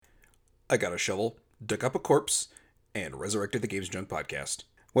I got a shovel, dug up a corpse, and resurrected the Games Junk podcast.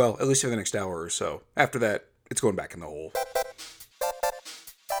 Well, at least for the next hour or so. After that, it's going back in the hole.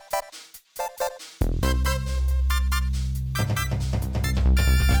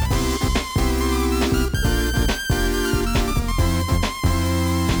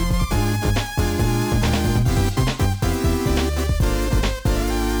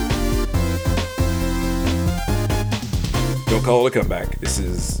 Don't call it a comeback. This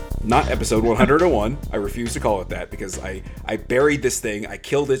is not episode 101. I refuse to call it that because I buried this thing. I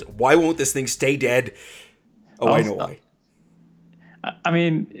killed it. Why won't this thing stay dead? Oh, I know why. I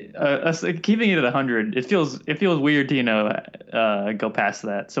mean, keeping it at 100, it feels weird to go past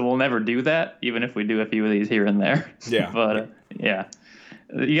that. So we'll never do that, even if we do a few of these here and there. Yeah. But yeah,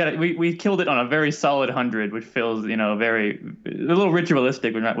 we killed it on a very solid 100, which feels a little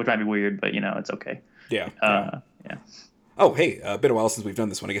ritualistic, which might be weird, but it's okay. Yeah. Yeah. Oh, hey, been a while since we've done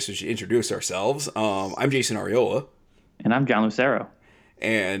this one. I guess we should introduce ourselves. I'm Jason Ariola. And I'm John Lucero.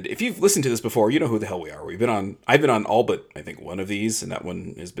 And if you've listened to this before, you know who the hell we are. I've been on all but, I think, one of these, and that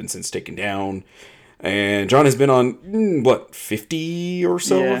one has been since taken down. And John has been on, 50 or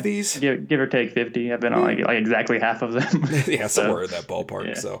so of these? Give or take 50. I've been on like exactly half of them. Yeah, somewhere in that ballpark.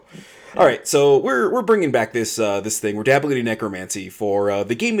 Yeah. So, all right, so we're bringing back this thing. We're dabbling in necromancy for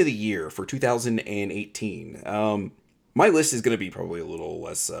the game of the year for 2018. My list is going to be probably a little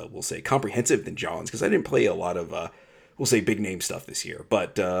less, we'll say, comprehensive than John's, because I didn't play a lot of, we'll say, big name stuff this year.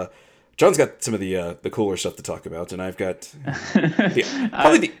 But John's got some of the cooler stuff to talk about, and I've got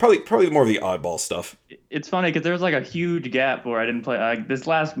probably more of the oddball stuff. It's funny because there was like a huge gap where I didn't play. This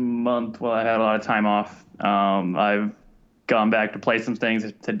last month, while I had a lot of time off, I've gone back to play some things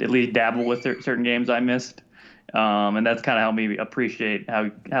to at least dabble with certain games I missed. And that's kind of helped me appreciate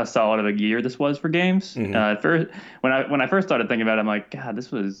how solid of a year this was for games. Mm-hmm. At first, when I first started thinking about it, I'm like, God,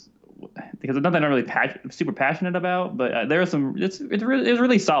 this was, because it's nothing I'm really super passionate about, but there was some. It was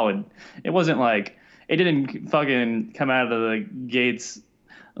really solid. It wasn't like it didn't fucking come out of the gates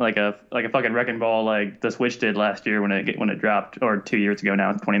like a fucking wrecking ball like the Switch did last year when it dropped, or 2 years ago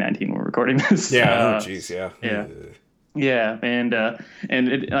now. It's 2019 when we're recording this. Yeah. Yeah. Yeah, and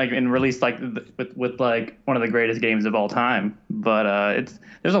it released like with like one of the greatest games of all time. But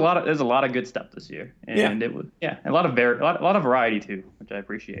there's a lot of good stuff this year, and it was a lot of variety too, which I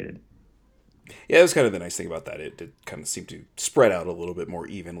appreciated. Yeah, it was kind of the nice thing about that. It kind of seemed to spread out a little bit more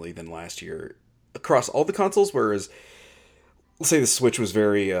evenly than last year across all the consoles. Whereas, let's say the Switch was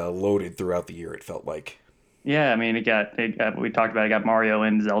very loaded throughout the year. It felt like. Yeah, I mean, we talked about it got Mario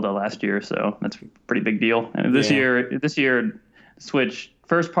and Zelda last year, so that's a pretty big deal. And this year, Switch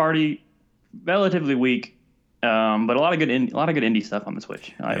first party, relatively weak, but a lot of good indie stuff on the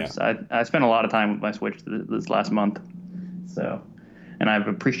Switch. I spent a lot of time with my Switch this last month, so, and I've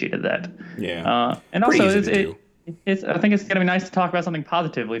appreciated that. Yeah, and also it's I think it's gonna be nice to talk about something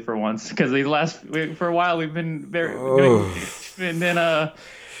positively for once, because for a while we've been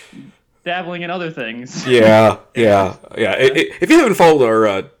dabbling in other things. Yeah. If you haven't followed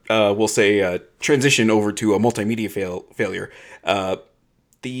our, we'll say, transition over to a multimedia failure,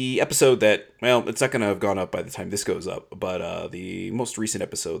 the episode that, well, it's not going to have gone up by the time this goes up, but the most recent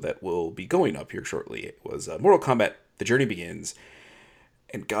episode that will be going up here shortly was Mortal Kombat: The Journey Begins.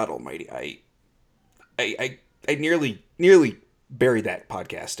 And God Almighty, I nearly buried that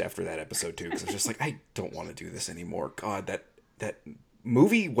podcast after that episode too, because I was just like, I don't want to do this anymore. God, that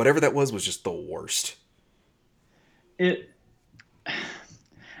movie, whatever that was just the worst. It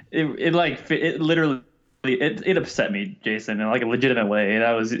literally upset me, Jason, in like a legitimate way, and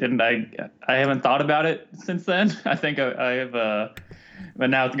I haven't thought about it since then. I think I have, but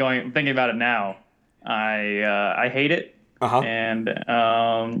now thinking about it now, I hate it. And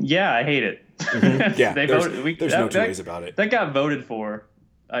I hate it. Mm-hmm. Yeah, there's no two ways about it. That got voted for.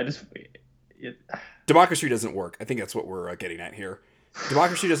 Democracy doesn't work. I think that's what we're getting at here.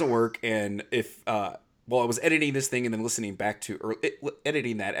 Democracy doesn't work, and if I was editing this thing and then listening back to,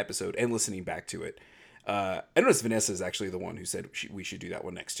 editing that episode and listening back to it, I noticed Vanessa is actually the one who said we should do that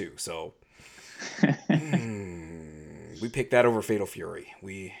one next too. So we picked that over Fatal Fury.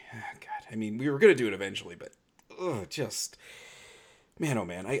 We were gonna do it eventually, but just man, oh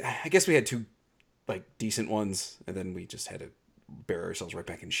man, I guess we had two like decent ones, and then we just had to bury ourselves right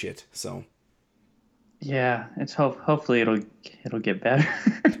back in shit. So. Yeah, it's hopefully it'll get better.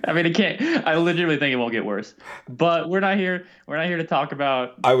 I mean, it can't. I legitimately think it won't get worse. But we're not here to talk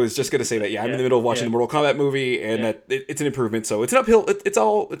about. I was just gonna say that. Yeah, I'm in the middle of watching the Mortal Kombat movie, and that it's an improvement. So it's an uphill. It's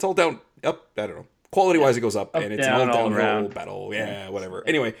all down. Up. I don't know. quality wise it goes up, Up, and it's down, an all all downhill around. battle. Yeah, whatever.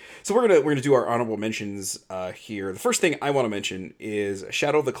 Anyway, so we're gonna do our honorable mentions here. The first thing I want to mention is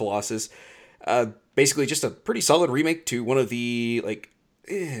Shadow of the Colossus. Basically, just a pretty solid remake to one of the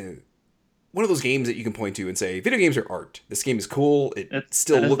one of those games that you can point to and say, video games are art. This game is cool. It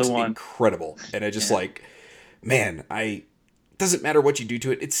still That is the looks one. incredible. And I just Yeah. like, man, doesn't matter what you do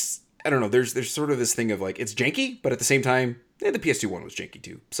to it. It's, I don't know, there's sort of this thing of like, it's janky, but at the same time, the PS2 one was janky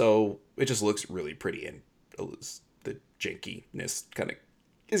too. So it just looks really pretty, and the jankiness kind of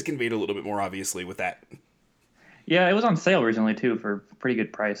is conveyed a little bit more obviously with that. Yeah, it was on sale recently too for a pretty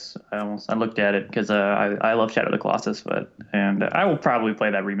good price. I looked at it because I love Shadow of the Colossus, and I will probably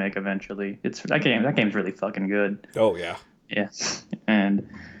play that remake eventually. It's that game's really fucking good. Oh, yeah. Yeah, and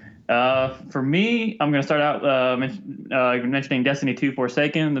for me, I'm gonna start out mentioning Destiny 2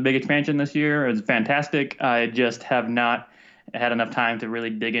 Forsaken, the big expansion this year. It was fantastic. I just have not had enough time to really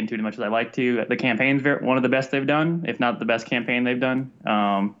dig into it as much as I like to. The campaign's one of the best they've done, if not the best campaign they've done.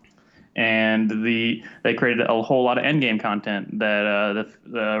 And they created a whole lot of endgame content that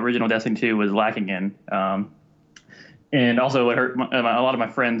the original Destiny 2 was lacking in. And also, it hurt a lot of my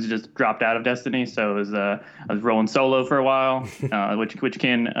friends just dropped out of Destiny, so I was rolling solo for a while, which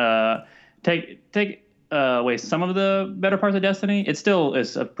can take away some of the better parts of Destiny. It still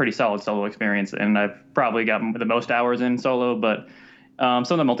is a pretty solid solo experience, and I've probably got the most hours in solo, but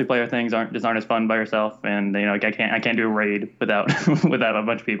some of the multiplayer things aren't as fun by yourself, and I can't do a raid without without a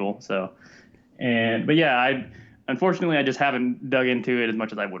bunch of people. So, but yeah, unfortunately I just haven't dug into it as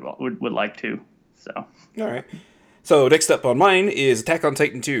much as I would like to. So, All right. So next up on mine is Attack on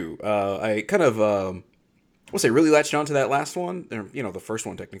Titan 2. I kind of, we'll say, really latched onto that last one, or, the first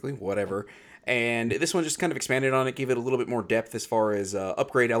one technically, whatever. And this one just kind of expanded on it, gave it a little bit more depth as far as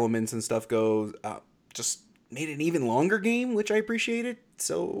upgrade elements and stuff goes. Just made it an even longer game, which I appreciated.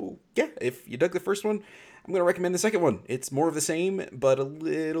 So yeah, if you dug the first one, I'm gonna recommend the second one. It's more of the same, but a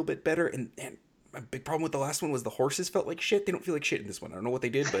little bit better. And my big problem with the last one was the horses felt like shit. They don't feel like shit in this one. I don't know what they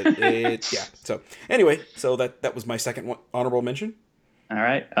did, but yeah. So anyway, so that was my second one, honorable mention. all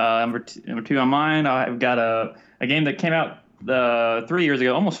right, number two on mine. I've got a game that came out 3 years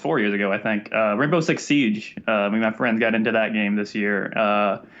ago, almost 4 years ago, I think. Rainbow Six Siege. Me and my friends got into that game this year.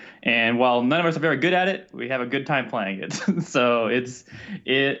 And while none of us are very good at it, we have a good time playing it. So it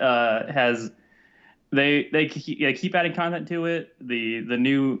has. They keep adding content to it.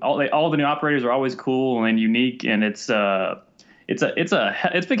 All the new operators are always cool and unique, and it's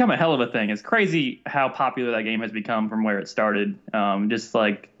become a hell of a thing. It's crazy how popular that game has become from where it started. Just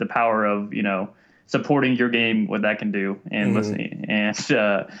like the power of supporting your game, what that can do, and listening. And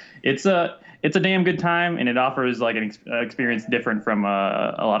it's a damn good time, and it offers like an experience different from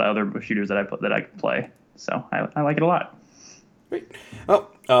a lot of other shooters that I play. So I like it a lot. Great.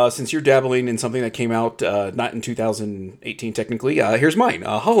 Well, since you're dabbling in something that came out not in 2018 technically, here's mine.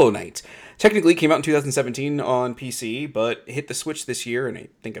 Hollow Knight. Technically came out in 2017 on PC, but hit the Switch this year, and I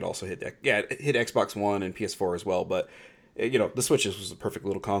think it also hit Xbox One and PS4 as well. But the Switch was the perfect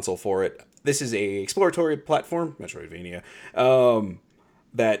little console for it. This is a exploratory platform, Metroidvania,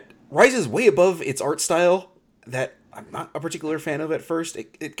 that rises way above its art style that I'm not a particular fan of at first.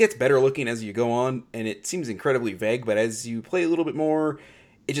 It gets better looking as you go on, and it seems incredibly vague, but as you play a little bit more,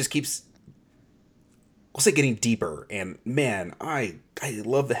 it just keeps, I'll say, getting deeper. And man, I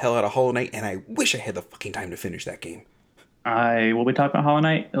love the hell out of Hollow Knight, and I wish I had the fucking time to finish that game. I will be talking about Hollow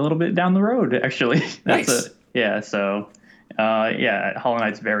Knight a little bit down the road, actually. Nice. So, Hollow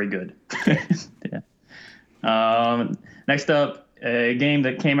Knight's very good. Yeah. Next up, a game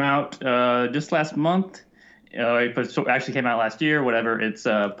that came out just last month. It actually came out last year, whatever. It's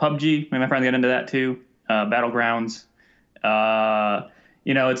PUBG. Me and my friends got into that too. Battlegrounds.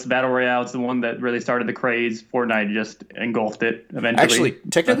 It's the Battle Royale. It's the one that really started the craze. Fortnite just engulfed it eventually. Actually,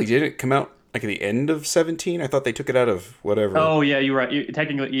 technically, did it come out like at the end of 17? I thought they took it out of whatever. Oh, yeah, you're right.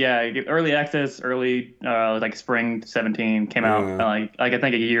 Technically, yeah, early access, like spring 17 came out. Like I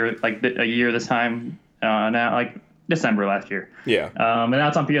think a year this time now, like December last year. Yeah. And now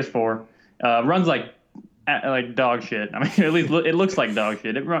it's on PS4. Runs like dog shit. I mean, at least it looks like dog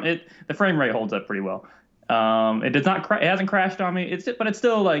shit. The frame rate holds up pretty well. It does not. It hasn't crashed on me. But it's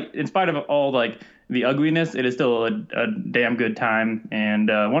still like, in spite of all like the ugliness, it is still a damn good time, and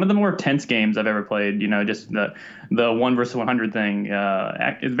one of the more tense games I've ever played. Just the 1 versus 100 thing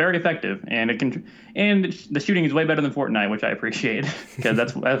is very effective, and the shooting is way better than Fortnite, which I appreciate because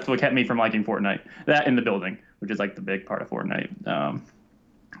that's what kept me from liking Fortnite. That in the building, which is like the big part of Fortnite.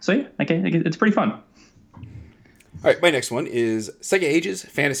 So yeah, okay, it's pretty fun. All right, my next one is Sega Ages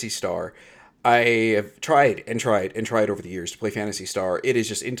Phantasy Star. I have tried and tried and tried over the years to play Phantasy Star. It is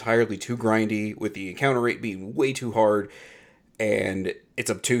just entirely too grindy, with the encounter rate being way too hard, and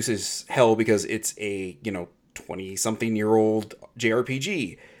it's obtuse as hell because it's a 20 something year old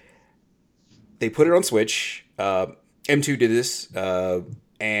JRPG. They put it on Switch. M2 did this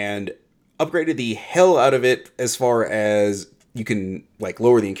and upgraded the hell out of it as far as you can like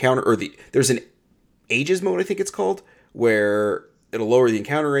lower the encounter, or there's an ages mode, I think it's called, where it'll lower the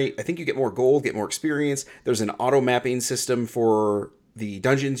encounter rate. I think you get more gold, get more experience. There's an auto mapping system for the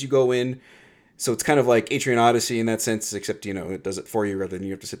dungeons you go in. So it's kind of like Atrian Odyssey in that sense, except, it does it for you rather than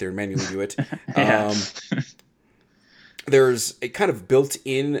you have to sit there and manually do it. Yeah. There's a kind of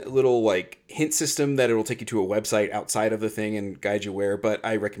built-in little like hint system that it'll take you to a website outside of the thing and guide you where, but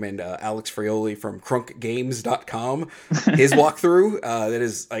I recommend Alex Fraioli from crunkgames.com, his walkthrough. That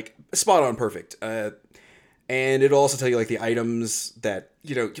is like spot on perfect. And it'll also tell you like the items that,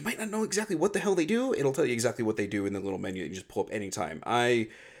 you might not know exactly what the hell they do. It'll tell you exactly what they do in the little menu that you just pull up anytime. I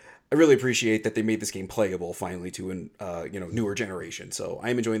really appreciate that they made this game playable finally to an newer generation. So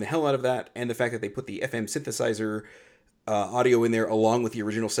I'm enjoying the hell out of that, and the fact that they put the FM synthesizer audio in there along with the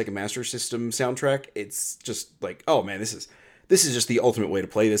original Sega Master System soundtrack. It's just like, oh man, this is just the ultimate way to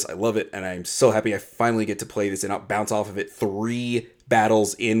play this. I love it, and I'm so happy I finally get to play this and not bounce off of it 3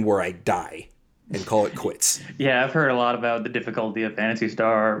 battles in where I die and call it quits. Yeah, I've heard a lot about the difficulty of Phantasy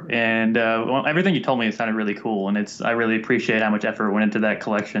Star, and everything you told me sounded really cool, and I really appreciate how much effort went into that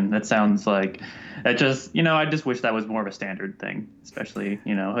collection. That sounds like I just wish that was more of a standard thing, especially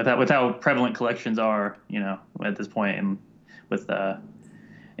with how prevalent collections are, at this point, and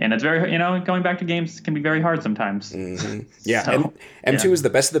and it's very going back to games can be very hard sometimes. Mm-hmm. Yeah, so, M2 is the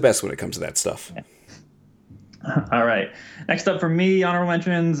best of the best when it comes to that stuff. Yeah. All right. Next up for me, honorable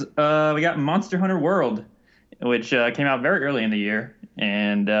mentions, we got Monster Hunter World, which came out very early in the year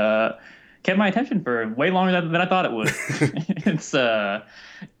and kept my attention for way longer than I thought it would.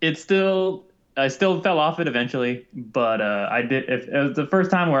 I still fell off it eventually, but I did. It was the first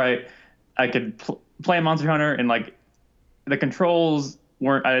time where I could play Monster Hunter and like the controls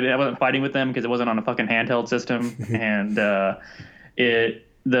weren't. I wasn't fighting with them because it wasn't on a fucking handheld system, and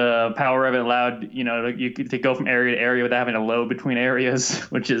the power of it allowed you to go from area to area without having to load between areas,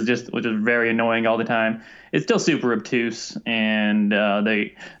 which is very annoying all the time. It's still super obtuse, and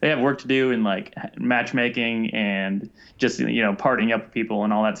they have work to do in like matchmaking and just partying up with people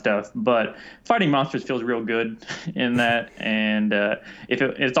and all that stuff. But fighting monsters feels real good in that, and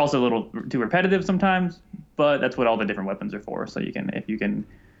it's also a little too repetitive sometimes. But that's what all the different weapons are for. So if you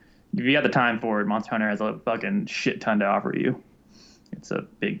have the time for it, Monster Hunter has a fucking shit ton to offer you. It's a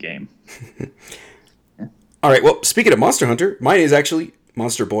big game. All right. Well, speaking of Monster Hunter, mine is actually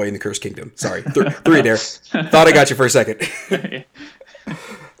Monster Boy in the Cursed Kingdom. Sorry. 3 there. Thought I got you for a second.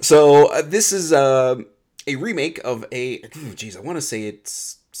 So this is a remake of I want to say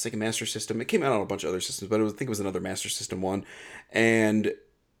it's Sega Master System. It came out on a bunch of other systems, but I think it was another Master System one. And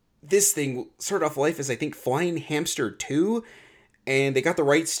this thing started off life as, I think, Flying Hamster 2. And they got the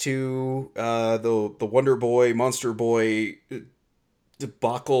rights to the Wonder Boy, Monster Boy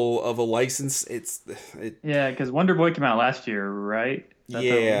debacle of a license. Because Wonder Boy came out last year, right?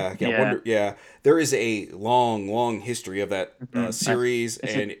 There is a long history of that series,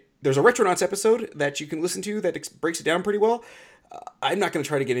 and there's a Retronauts episode that you can listen to that breaks it down pretty well. I'm not going to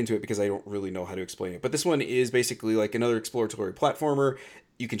try to get into it because I don't really know how to explain it, but this one is basically like another exploratory platformer.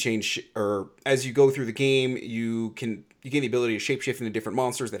 You can change, or as you go through the game, you gain the ability to shapeshift into different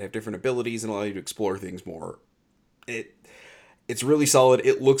monsters that have different abilities and allow you to explore things more. It's really solid.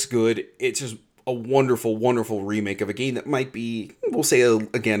 It looks good. It's just a wonderful, wonderful remake of a game that might be, we'll say,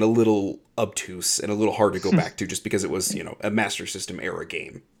 again, a little obtuse and a little hard to go back to just because it was, a Master System era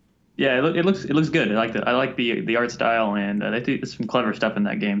game. Yeah, it looks good. I like the art style, and they do some clever stuff in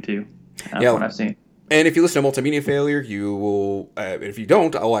that game too. That's what I've seen. And if you listen to Multimedia Failure, you will, if you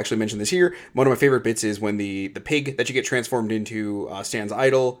don't, I'll actually mention this here. One of my favorite bits is when the pig that you get transformed into stands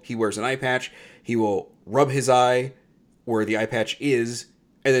idle. He wears an eye patch. He will rub his eye where the eye patch is,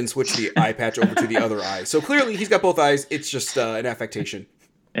 and then switch the eye patch over to the other eye. So clearly he's got both eyes. It's just an affectation.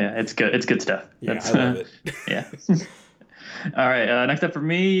 Yeah, it's good. It's good stuff. Yeah, I love it. Yeah. All right. Next up for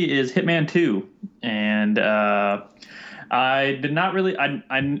me is Hitman 2, and I did not really.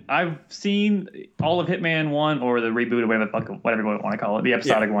 I've seen all of Hitman 1 or the reboot or whatever you want to call it, the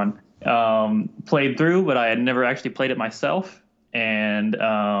episodic one, played through, but I had never actually played it myself, and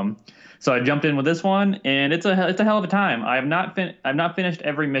so I jumped in with this one, and it's a hell of a time. I've not finished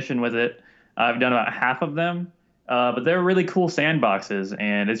every mission with it. I've done about half of them, but they're really cool sandboxes,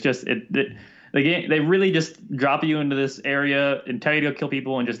 and it's just The game, they really just drop you into this area and tell you to go kill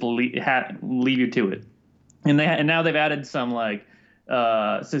people and just leave you to it. And now they've added some like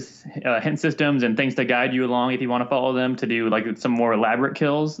hint systems and things to guide you along if you want to follow them to do like some more elaborate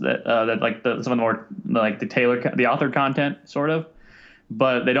kills that like some of the more like the authored content sort of.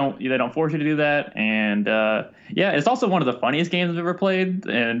 But they don't force you to do that, and yeah, it's also one of the funniest games I've ever played,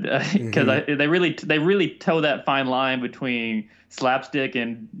 and because they really toe that fine line between slapstick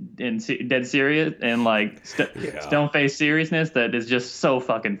and dead serious and like stone faced seriousness that is just so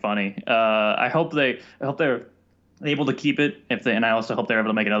fucking funny. I hope they're able to keep it and I also hope they're able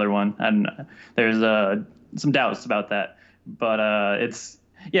to make another one. And there's some doubts about that, but it's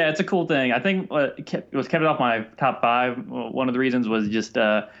a cool thing. I think what kept it off my top 5. One of the reasons was just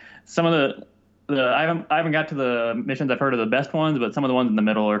some of the I haven't got to the missions I've heard of the best ones, but some of the ones in the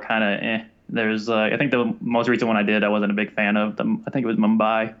middle are kind of eh. There's I think the most recent one I did I wasn't a big fan of. I think it was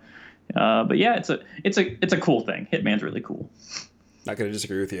Mumbai, but yeah, it's a cool thing. Hitman's really cool. Not going to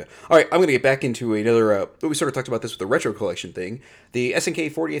disagree with you. All right, I'm going to get back into another. We sort of talked about this with the retro collection thing, the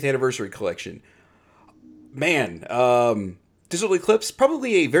SNK 40th anniversary collection. Man, Digital Eclipse,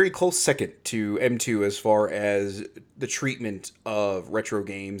 probably a very close second to M2 as far as the treatment of retro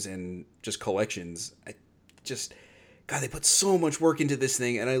games and just collections. God, they put so much work into this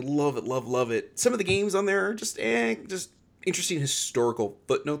thing, and I love it, love it. Some of the games on there are just interesting historical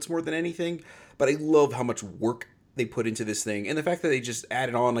footnotes more than anything, but I love how much work they put into this thing, and the fact that they just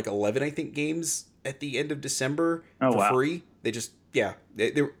added on like 11, I think, games at the end of December for free. They just,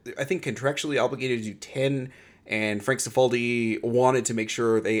 they're I think contractually obligated to do 10. And Frank Cifaldi wanted to make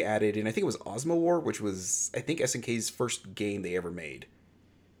sure they added in, I think it was Osmo War, which was, I think, SNK's first game they ever made.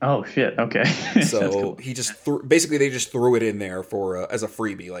 Oh, shit. Okay. So cool. He just basically they just threw it in there for as a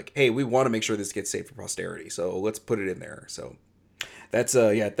freebie. Like, hey, we want to make sure this gets saved for posterity, so let's put it in there. So that's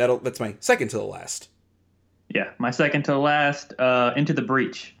that's my second to the last. Yeah, my second to the last, Into the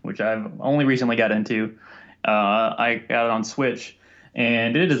Breach, which I've only recently got into. I got it on Switch.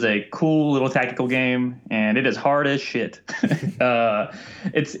 And it is a cool little tactical game, and it is hard as shit.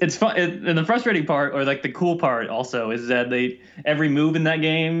 It's fun, and the frustrating part, or like the cool part, also is that every move in that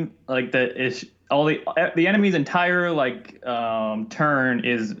game, like the enemy's entire like turn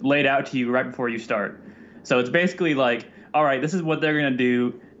is laid out to you right before you start. So it's basically like, all right, this is what they're gonna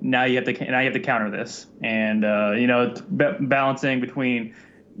do. Now you have to counter this, and it's balancing between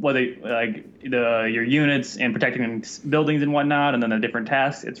whether like your units and protecting buildings and whatnot, and then the different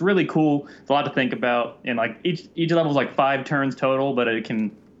tasks. It's really cool. It's a lot to think about, and like each level is like 5 turns total, but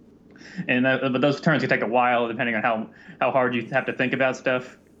but those turns can take a while depending on how hard you have to think about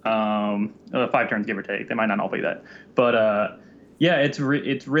stuff. 5 turns give or take. They might not all be that, but yeah, it's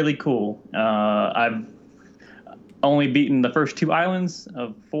really cool. I've only beaten the first 2 islands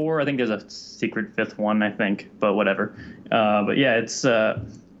of 4. I think there's a secret 5th one, I think, but whatever. But yeah, it's a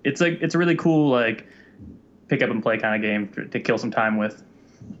really cool like pick up and play kind of game to kill some time with.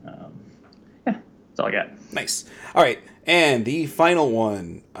 Yeah, that's all I got. Nice. All right, and the final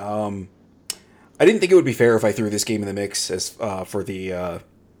one. I didn't think it would be fair if I threw this game in the mix as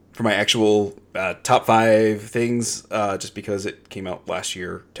for my actual top 5 things, just because it came out last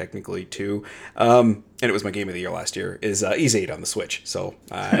year, technically, too. And it was my game of the year last year, is Ys on the Switch. So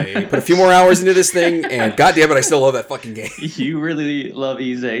I put a few more hours into this thing, and goddamn it, I still love that fucking game. You really love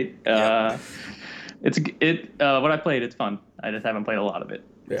Ys. Yeah. What I played, it's fun. I just haven't played a lot of it.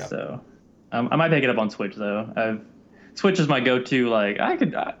 Yeah. So I might pick it up on Switch, though. Switch is my go-to. Like,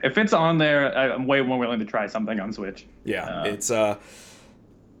 if it's on there, I'm way more willing to try something on Switch. Yeah, it's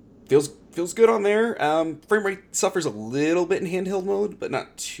feels good on there. Frame rate suffers a little bit in handheld mode, but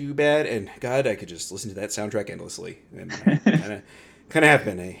not too bad. And God, I could just listen to that soundtrack endlessly. And kind of have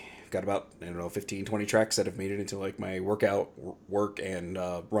been. I've got about 15, 20 tracks that have made it into like my workout, work, and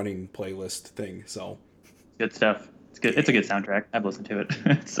running playlist thing. So good stuff. It's good. It's a good soundtrack. I've listened to it.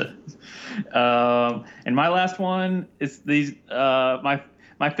 And my last one is these.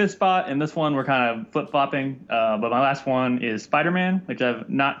 My 5th spot and this one we're kind of flip-flopping, but my last one is Spider-Man, which I've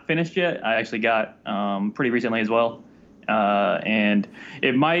not finished yet. I actually got pretty recently as well, and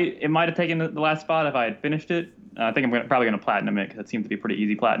it might have taken the last spot if I had finished it. I think I'm probably going to platinum it because it seems to be pretty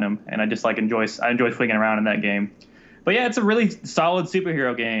easy platinum, and I just enjoy swinging around in that game. But yeah, it's a really solid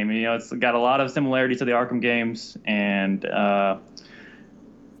superhero game. It's got a lot of similarities to the Arkham games, and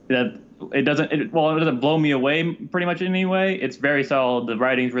it doesn't blow me away pretty much in any way. It's very solid. The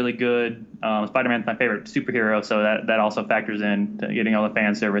writing's really good. Spider-Man's my favorite superhero, so that also factors in to getting all the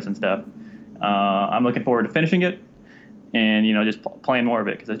fan service and stuff. I'm looking forward to finishing it and just playing more of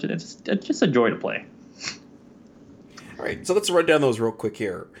it because it's just a joy to play. All right, so let's run down those real quick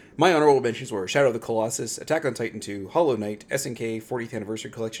here. My honorable mentions were Shadow of the Colossus, Attack on Titan 2, Hollow Knight, SNK 40th Anniversary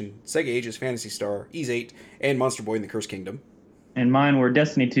Collection, Sega Ages Phantasy Star, Ys 8, and Monster Boy in the Cursed Kingdom. And mine were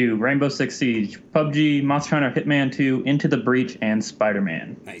Destiny 2, Rainbow Six Siege, PUBG, Monster Hunter Hitman 2, Into the Breach, and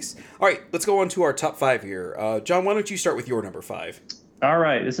Spider-Man. Nice. All right, let's go on to our top 5 here. John, why don't you start with your number 5? All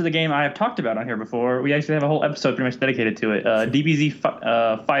right, this is a game I have talked about on here before. We actually have a whole episode pretty much dedicated to it.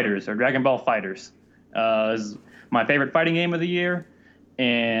 DBZ Fighters, or Dragon Ball Fighters, is my favorite fighting game of the year,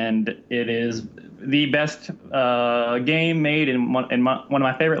 and it is the best game made in one of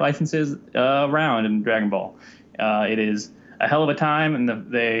my favorite licenses around in Dragon Ball. It is a hell of a time, and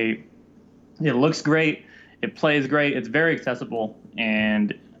it looks great, it plays great, it's very accessible,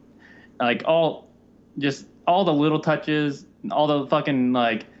 and like all the little touches, all the fucking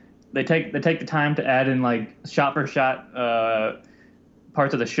like they take the time to add in like shot for shot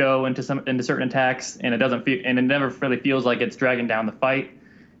parts of the show into certain attacks, and it never really feels like it's dragging down the fight,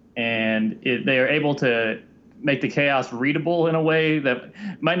 and they are able to make the chaos readable in a way that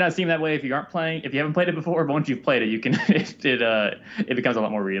might not seem that way if you haven't played it before, but once you've played it, you can it becomes a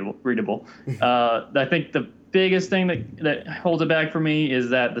lot more readable. I think the biggest thing that holds it back for me is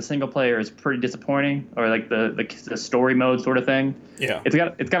that the single player is pretty disappointing, or like the story mode sort of thing. Yeah, it's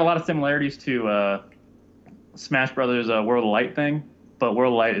got a lot of similarities to Smash Brothers World of Light thing, but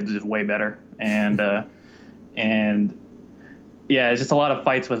World of Light is just way better, and yeah, it's just a lot of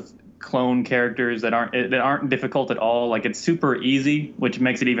fights with clone characters that aren't difficult at all. Like, it's super easy, which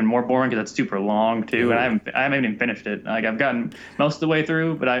makes it even more boring because it's super long too. And I haven't even finished it. Like, I've gotten most of the way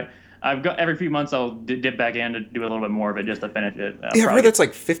through, but I've got every few months I'll dip back in to do a little bit more of it just to finish it. Yeah, I heard that's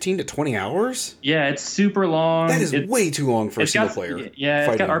like 15 to 20 hours. Yeah, it's super long. That is way too long for a single player. Yeah,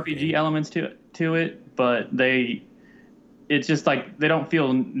 it's got RPG elements to it, but it's just like they don't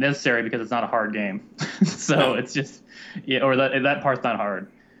feel necessary because it's not a hard game. So it's just or that part's not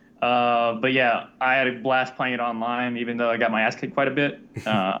hard. But yeah, I had a blast playing it online, even though I got my ass kicked quite a bit.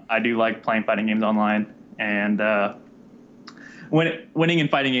 I do like playing fighting games online, and winning in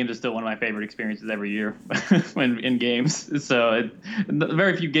fighting games is still one of my favorite experiences every year in games. So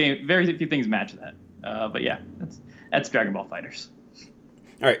very few things match that. But yeah, that's Dragon Ball Fighters.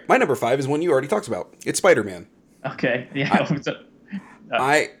 All right, my number 5 is one you already talked about. It's Spider-Man. Okay, yeah.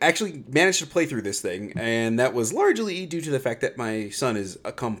 I actually managed to play through this thing, and that was largely due to the fact that my son is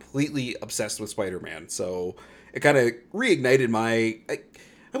completely obsessed with Spider-Man. So it kind of reignited my,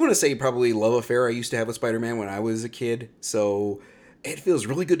 I want to say probably love affair I used to have with Spider-Man when I was a kid. So it feels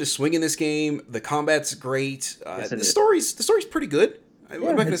really good to swing in this game. The combat's great. Yes, the story's pretty good. I'm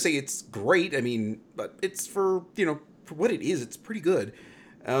not going to say it's great. I mean, but it's for what it is, it's pretty good.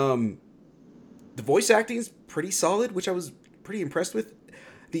 The voice acting is pretty solid, which I was pretty impressed with.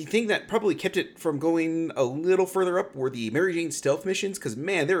 The thing that probably kept it from going a little further up were the Mary Jane stealth missions, because,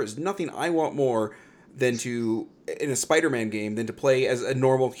 man, there is nothing I want more in a Spider-Man game than to play as a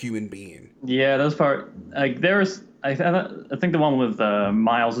normal human being. Yeah, those part, like, I think the one with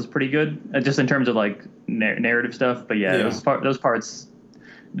Miles is pretty good, just in terms of like narrative stuff. But yeah, those parts,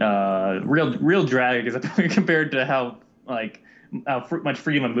 real drag is compared to how much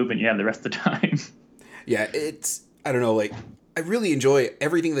freedom of movement you have the rest of the time. Yeah, I don't know, like, I really enjoy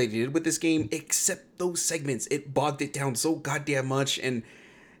everything they did with this game, except those segments. It bogged it down so goddamn much, and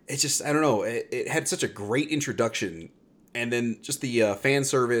it's just, I don't know, it had such a great introduction, and then just the fan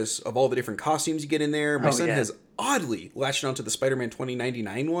service of all the different costumes you get in there. My son has oddly latched onto the Spider-Man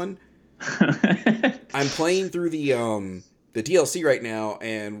 2099 one. I'm playing through the DLC right now,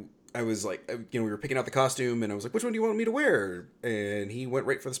 and I was like, we were picking out the costume, and I was like, which one do you want me to wear? And he went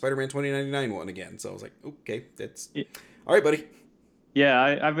right for the Spider-Man 2099 one again. So I was like, okay, that's all right, buddy.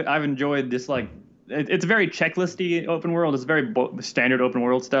 Yeah, I've enjoyed this, like, it's very checklisty open world. It's very standard open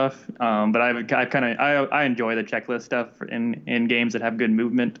world stuff. But I enjoy the checklist stuff in games that have good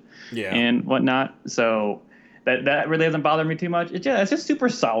movement and whatnot. So that really doesn't bother me too much. It's just super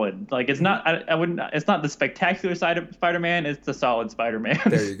solid. Like, it's not it's not the spectacular side of Spider-Man. It's the solid Spider-Man.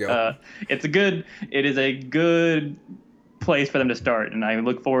 There you go. It is a good place for them to start, and I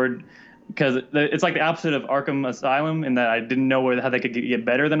look forward. Because it's like the opposite of Arkham Asylum, in that I didn't know how they could get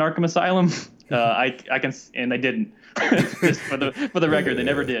better than Arkham Asylum. And they didn't. Just for the record, they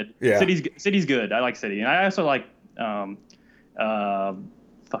never did. Yeah. City's good. I like City, and I also like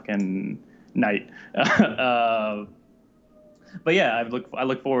fucking Night. But yeah, I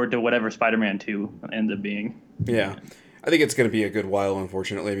look forward to whatever Spider-Man 2 ends up being. Yeah. I think it's going to be a good while,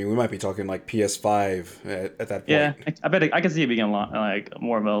 unfortunately. I mean, we might be talking like PS5 at that point. Yeah, I bet I can see it being like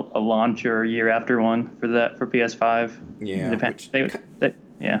more of a launch or a year after one for PS5. Yeah.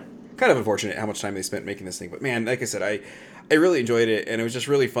 Yeah. kind of unfortunate how much time they spent making this thing. But man, like I said, I really enjoyed it, and it was just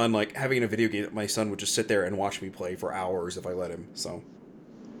really fun, like having a video game that my son would just sit there and watch me play for hours if I let him. So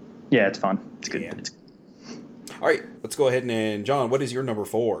Yeah, it's fun. It's good. yeah. All right, let's go ahead and John, what is your number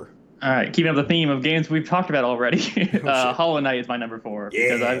 4? All right, keeping up the theme of games we've talked about already. Hollow Knight is my number 4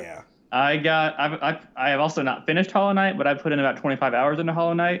 because I have also not finished Hollow Knight, but I put in about 25 hours into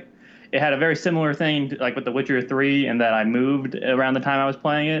Hollow Knight. It had a very similar thing like with The Witcher 3 in that I moved around the time I was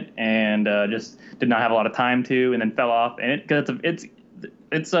playing it and just did not have a lot of time to, and then fell off. And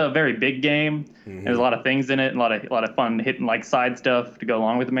it's a very big game. Mm-hmm. There's a lot of things in it, and a lot of fun hitting like side stuff to go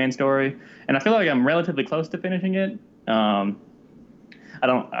along with the main story. And I feel like I'm relatively close to finishing it. I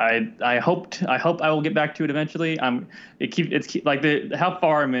hope I will get back to it eventually. How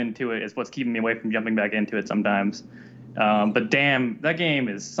far I'm into it is what's keeping me away from jumping back into it sometimes. But damn, that game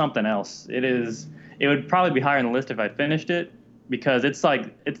is something else. It would probably be higher on the list if I finished it, because it's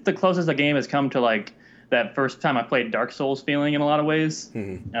the closest a game has come to like that first time I played Dark Souls feeling in a lot of ways.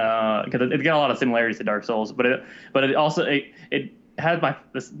 Because it's got a lot of similarities to Dark Souls, but it also has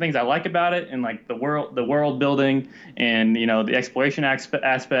the things I like about it, and like the world building, and the exploration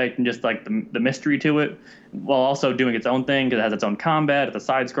aspect, and just like the mystery to it, while also doing its own thing because it has its own combat. It's a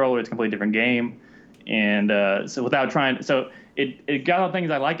side scroller. It's a completely different game, and it got all the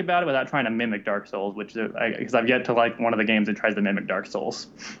things I like about it without trying to mimic Dark Souls, which because I've yet to like one of the games that tries to mimic Dark Souls.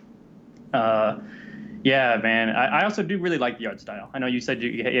 Yeah, man. I also do really like the art style. I know you said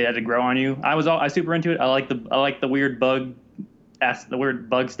it had to grow on you. I was super into it. I like the weird bug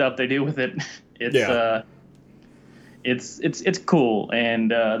stuff they do with it. It's cool, and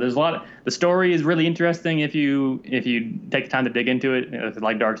there's a lot. The story is really interesting if you take the time to dig into it. If it's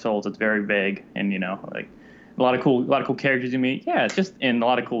like Dark Souls, it's very vague, and like a lot of cool characters you meet. Yeah, it's just in a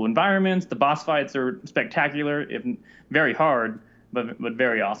lot of cool environments. The boss fights are spectacular, if very hard, but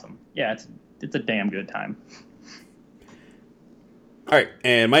very awesome. Yeah, it's a damn good time. All right,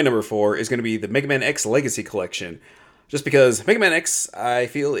 and my number 4 is going to be the Mega Man X Legacy Collection. Just because Mega Man X, I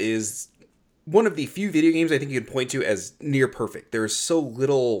feel, is one of the few video games I think you can point to as near perfect. There's so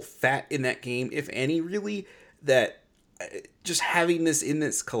little fat in that game, if any, really, that just having this in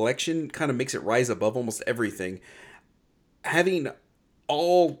this collection kind of makes it rise above almost everything. Having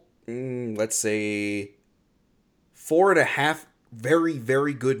all, let's say, 4.5 very,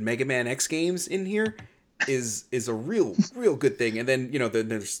 very good Mega Man X games in here is a real good thing. And then then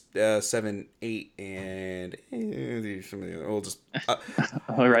there's 7, 8, and we'll just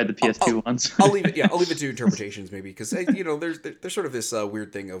I'll ride the PS2 ones. I'll leave it to interpretations maybe, because there's sort of this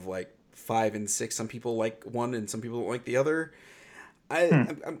weird thing of like 5 and 6. Some people like one and some people don't like the other.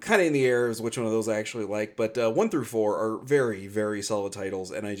 I'm kind of in the air as which one of those I actually like, but 1 through 4 are very, very solid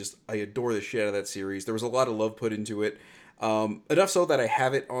titles, and I adore the shit out of that series. There was a lot of love put into it. Enough so that I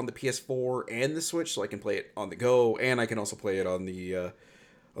have it on the PS4 and the Switch, so I can play it on the go, and I can also play it on the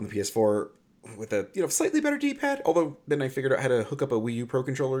PS4 with a slightly better D-pad. Although then I figured out how to hook up a Wii U Pro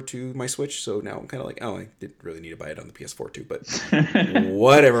controller to my Switch, so now I'm kind of like, I didn't really need to buy it on the PS4 too. But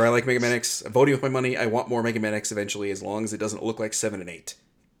whatever. I like Mega Man X. I'm voting with my money. I want more Mega Man X eventually, as long as it doesn't look like 7 and 8.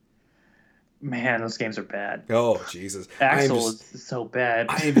 Man, those games are bad. Oh Jesus, Axel is so bad.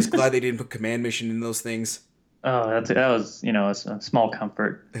 I am just glad they didn't put Command Mission in those things. Oh, that was a small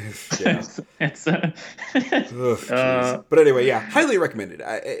comfort. Yeah. But anyway, yeah, highly recommended.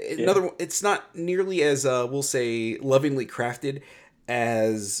 It's not nearly as we'll say lovingly crafted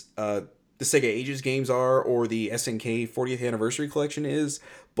as the Sega Ages games are, or the SNK 40th Anniversary Collection is,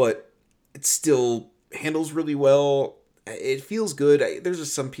 but it still handles really well. It feels good. There's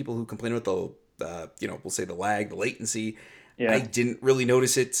just some people who complain about the we'll say the lag, the latency. Yeah. I didn't really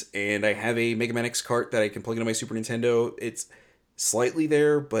notice it, and I have a Mega Man X cart that I can plug into my Super Nintendo. It's slightly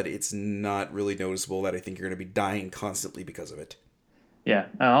there, but it's not really noticeable that I think you're going to be dying constantly because of it. Yeah.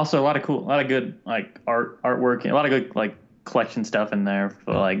 Also, a lot of good like artwork, a lot of good like collection stuff in there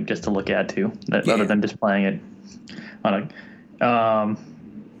for like just to look at too, other than just playing it. All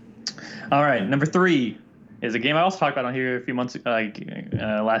right, number 3 is a game I also talked about on here a few months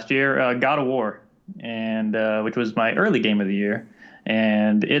last year, God of War. And which was my early game of the year,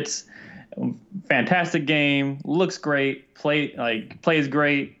 and it's a fantastic game. Looks great, plays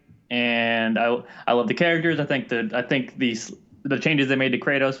great, and I love the characters. I think the changes they made to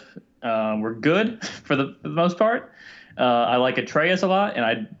Kratos were good for the most part. I like Atreus a lot, and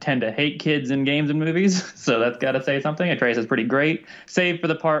I tend to hate kids in games and movies, so that's got to say something. Atreus is pretty great, save for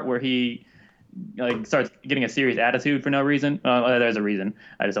the part where he starts getting a serious attitude for no reason. There's a reason.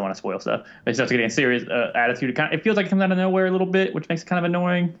 I just don't want to spoil stuff. But he starts getting a serious attitude. It feels like it comes out of nowhere a little bit, which makes it kind of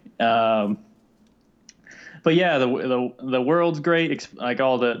annoying. but yeah, the world's great. Like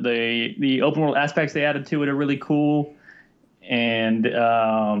all the open world aspects they added to it are really cool, and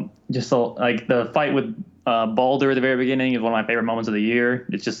just like the fight with Baldur at the very beginning is one of my favorite moments of the year.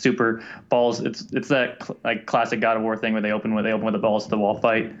 It's just super balls. It's that like classic God of War thing where they open with a balls to the wall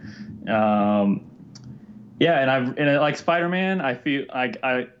fight. Um, yeah, like Spider-Man, I feel like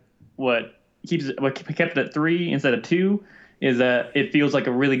I what kept it at 3 instead of 2 is that it feels like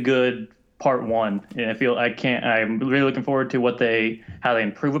a really good part 1, and I'm really looking forward to how they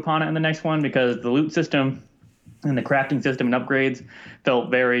improve upon it in the next one, because the loot system and the crafting system and upgrades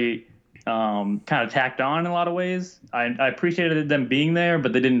felt very kind of tacked on in a lot of ways. I appreciated them being there,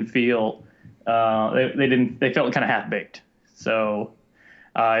 but they didn't feel they felt kind of half baked. So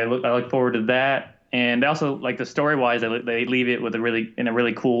I look forward to that, and also like the story wise, they leave it with in a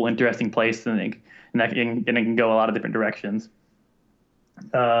really cool, interesting place, and it can go a lot of different directions.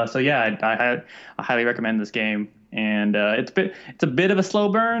 So yeah, I highly recommend this game, and it's a bit of a slow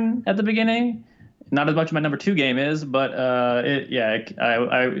burn at the beginning, not as much as my number 2 game is, but I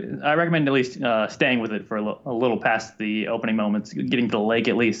recommend at least staying with it for a little past the opening moments, getting to the lake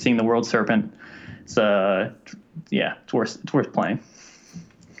at least, seeing the world serpent. It's yeah, it's worth playing.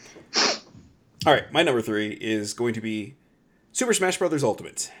 All right, my number 3 is going to be Super Smash Bros.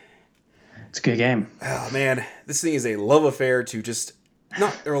 Ultimate. It's a good game. Oh man, this thing is a love affair to just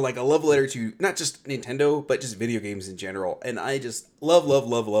or like a love letter to not just Nintendo, but just video games in general. And I just love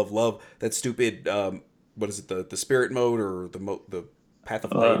that stupid what is it, the spirit mode, or the Path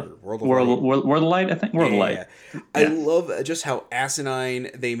of Light, or World of Light, I think. World of Light. Yeah. I love just how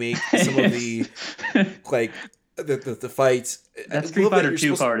asinine they make some of the like the fights. That Street Fighter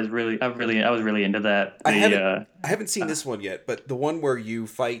 2 part is I was really into that. I haven't seen this one yet, but the one where you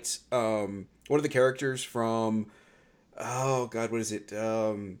fight one of the characters from, oh god, what is it?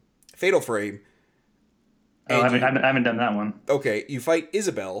 Fatal Frame. Oh, I haven't done that one. Okay, you fight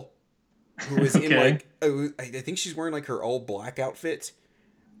Isabelle, who is in like I think she's wearing like her all black outfit.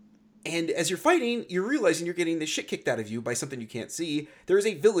 And as you're fighting, you're realizing you're getting the shit kicked out of you by something you can't see. There is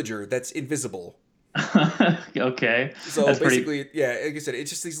a villager that's invisible. Okay. So that's basically, yeah, like I said, it's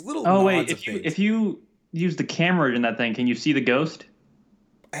just these little. Oh wait, if you use the camera in that thing, can you see the ghost?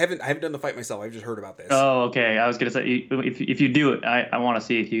 I haven't done the fight myself. I've just heard about this. Oh, okay. I was gonna say, if you do it, I want to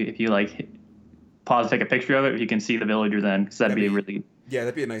see if you like pause, take a picture of it, if you can see the villager, then, because that'd be really. Yeah,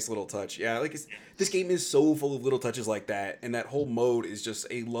 that'd be a nice little touch. Yeah, like this game is so full of little touches like that, and that whole mode is just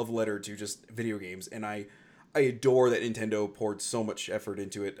a love letter to just video games, and I adore that Nintendo poured so much effort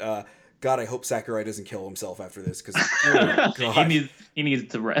into it. God, I hope Sakurai doesn't kill himself after this, because he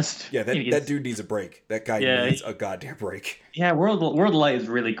needs to rest. Yeah, that dude needs a break. That guy needs a goddamn break. Yeah, World of Light is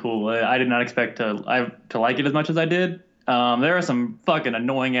really cool. I did not expect to like it as much as I did. There are some fucking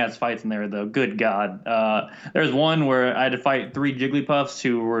annoying ass fights in there, though. Good God. There's one where I had to fight 3 Jigglypuffs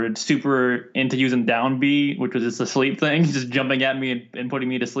who were super into using down B, which was just a sleep thing, just jumping at me and putting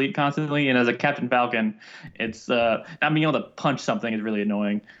me to sleep constantly. And as a Captain Falcon, it's not being able to punch something is really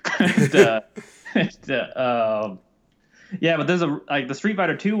annoying. Yeah, but there's the Street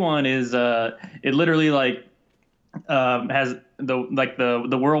Fighter 2 one is it literally has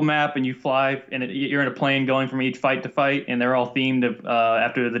the world map, and you fly, and you're in a plane going from each fight to fight, and they're all themed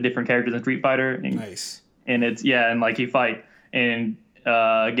after the different characters in Street Fighter. And, nice. And it's and like you fight, and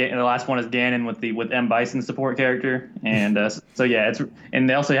the last one is Ganon with M. Bison support character, and so yeah, and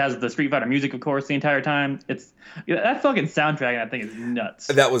it also has the Street Fighter music, of course, the entire time. That fucking soundtrack, I think, is nuts.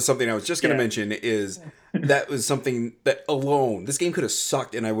 That was something I was just gonna mention. That was something that alone, this game could have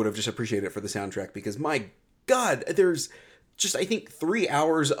sucked, and I would have just appreciated it for the soundtrack, because my God, there's just, I think, 3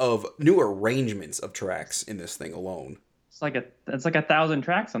 hours of new arrangements of tracks in this thing alone. It's like 1,000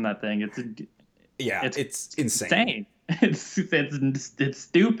 tracks on that thing. It's insane. It's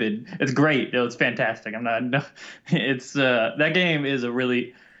stupid. It's great. It's fantastic. It's that game is a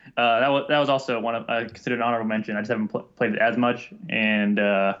really that was also one of, I considered an honorable mention. I just haven't played it as much, and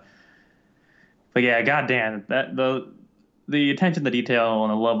but yeah, goddamn, that the attention to detail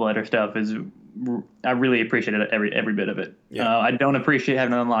and the love letter stuff is. I really appreciated every bit of it. Yeah. I don't appreciate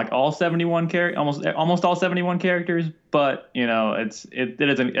having to unlock all 71 almost all 71 characters, but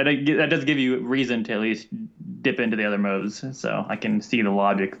that does give you reason to at least dip into the other modes. So I can see the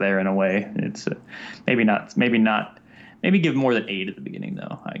logic there in a way. It's maybe give more than 8 at the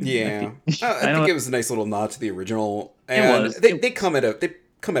I think it was a nice little nod to the original. And it was. They come at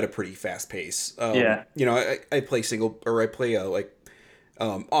a pretty fast pace. Yeah. I play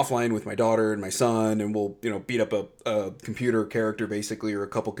offline with my daughter and my son, and we'll beat up a computer character basically, or a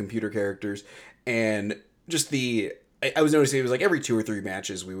couple computer characters, and just I was noticing it was like every 2 or 3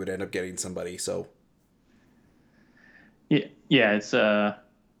 matches we would end up getting somebody. So Yeah, it's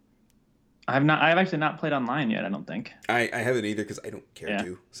I've actually not played online yet, I don't think. I haven't either because I don't care Yeah.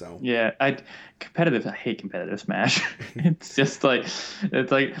 to. So Yeah, I hate competitive Smash. It's just like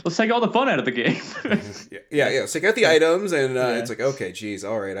it's like let's take all the fun out of the game. yeah. So I got the Yeah. items, and Yeah. it's like, okay, geez,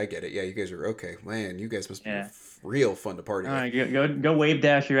 all right, I get it. Yeah, you guys are okay, man. You guys must be Yeah. real fun to party All with. right, go wave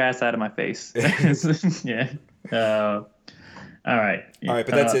dash your ass out of my face. Yeah. All right. All right,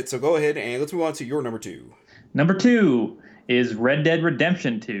 but that's it. So go ahead and let's move on to your number two. Number two is Red Dead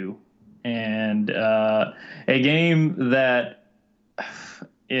Redemption 2, and a game that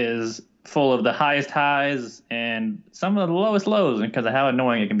is full of the highest highs and some of the lowest lows because of how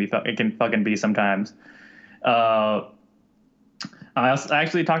annoying it can be. It can fucking be sometimes. Uh, I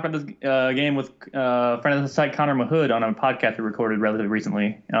actually talked about this game with friend of the site Connor Mahood on a podcast we recorded relatively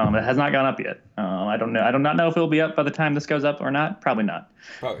recently. It has not gone up yet. I don't know. I do not know if it'll be up by the time this goes up or not. Probably not.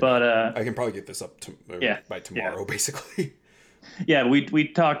 Probably But not. I can probably get this up to, yeah, by tomorrow, basically. yeah. We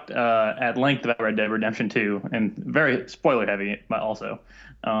talked at length about Red Dead Redemption 2 and very spoiler heavy, but also.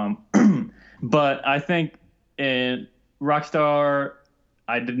 But I think in Rockstar,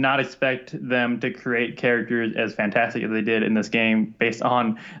 I did not expect them to create characters as fantastic as they did in this game based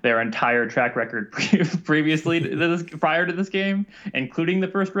on their entire track record previously prior to this game, including the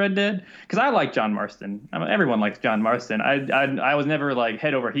first Red Dead. Because I like John Marston. I mean, everyone likes John Marston. I was never like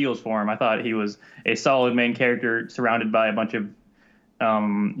head over heels for him. I thought he was a solid main character surrounded by a bunch of,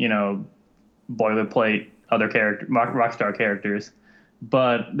 boilerplate other Rockstar characters.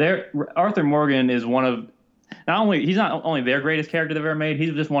 But Arthur Morgan is one of he's not only their greatest character they've ever made,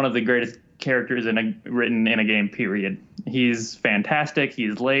 he's just one of the greatest characters written in a game, period. He's fantastic.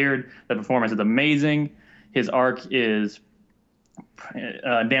 He's layered. The performance is amazing. His arc is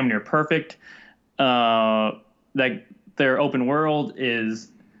damn near perfect. Like their open world is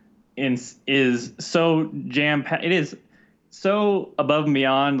so jam packed. It is so above and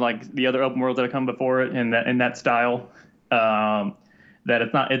beyond like the other open worlds that have come before it in that style. That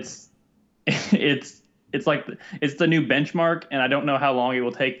it's like it's the new benchmark, and I don't know how long it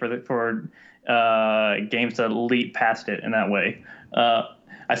will take for games to leap past it in that way.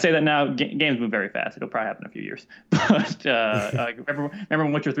 I say that now, games move very fast. It'll probably happen in a few years. But remember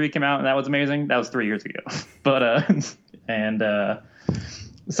when Witcher 3 came out and that was amazing? That was 3 years ago. But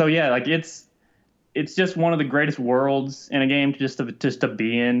so yeah, like it's just one of the greatest worlds in a game just to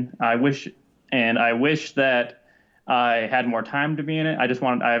be in. I wish that I had more time to be in it. I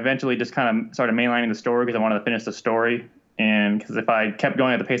eventually just kind of started mainlining the story because I wanted to finish the story. And because if I kept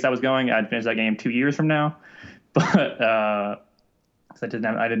going at the pace I was going, I'd finish that game 2 years from now. But so I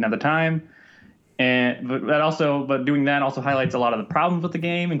didn't have the time. But doing that also highlights a lot of the problems with the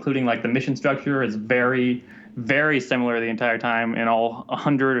game, including like the mission structure is very, very similar the entire time in all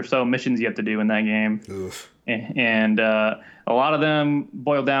 100 or so missions you have to do in that game. Oof. And a lot of them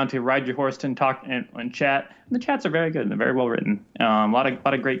boil down to ride your horse and talk and chat. And the chats are very good and they're very well written. A lot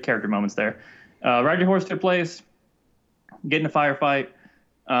of great character moments there. Ride your horse to a place, get in a firefight,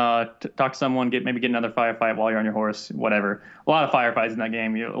 talk to someone, get another firefight while you're on your horse, whatever. A lot of firefights in that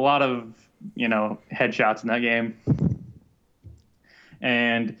game. A lot of headshots in that game.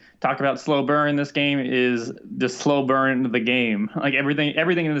 And talk about slow burn. This game is the slow burn of the game. Like everything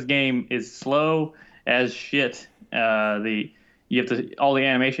in this game is slow as shit. All the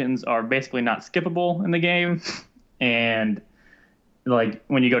animations are basically not skippable in the game, and like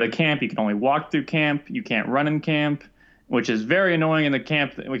when you go to camp, you can only walk through camp. You can't run in camp, which is very annoying in the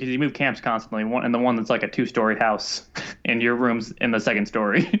camp because you move camps constantly. And the one that's like a 2-story house, and your room's in the 2nd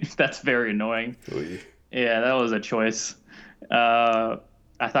story. That's very annoying. Oy. Yeah, that was a choice.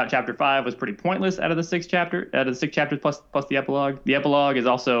 I thought Chapter 5 was pretty pointless out of the 6 chapters plus the epilogue. The epilogue is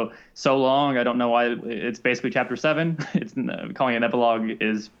also so long. I don't know why it's basically Chapter 7. It's calling it an epilogue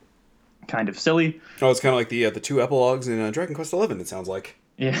is kind of silly. Oh, it's kind of like the 2 epilogues in Dragon Quest XI. It sounds like.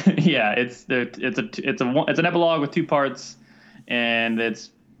 Yeah, yeah. It's an epilogue with 2 parts, and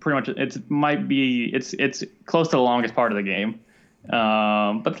it's pretty much it's close to the longest part of the game.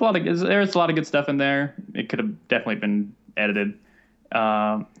 But there's a lot of good stuff in there. It could have definitely been edited.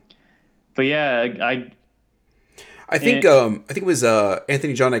 But yeah, I think it was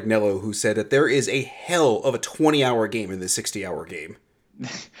Anthony John Agnello who said that there is a hell of a 20-hour game in this 60-hour game.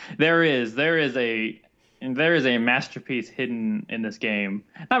 there is a masterpiece hidden in this game.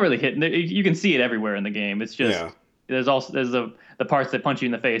 Not really hidden. You can see it everywhere in the game. It's just there's the parts that punch you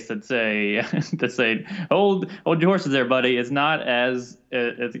in the face that say hold your horses there, buddy. It's not as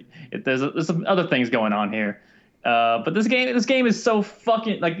there's some other things going on here. But this game is so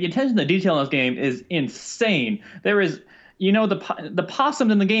fucking like the attention to detail in this game is insane. There is, the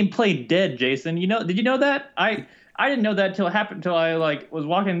possums in the game play dead. Jason, did you know that? I didn't know that till it happened till I like was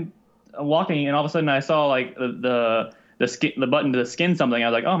walking, and all of a sudden I saw like the skin, the button to skin something. I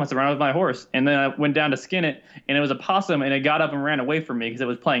was like, oh, I must have run with my horse. And then I went down to skin it, and it was a possum, and it got up and ran away from me because it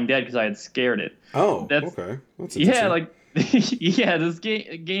was playing dead because I had scared it. Oh, That's okay. That's yeah, interesting. like yeah, this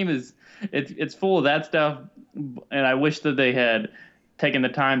game is it's full of that stuff, and I wish that they had taken the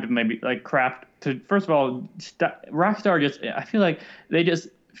time to maybe like craft to first of all, Rockstar just I feel like they just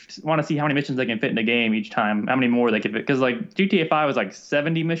want to see how many missions they can fit in a game each time, how many more they can fit. Because like GTA 5 was like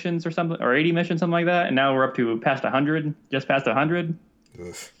 70 missions or something, or 80 missions, something like that, and now we're up to past 100, just past 100.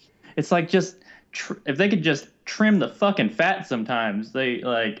 Ugh. It's like just if they could just trim the fucking fat sometimes, they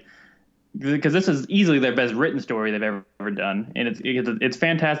like because this is easily their best written story they've ever done, and it's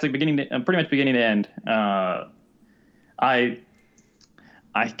fantastic beginning to pretty much beginning to end. I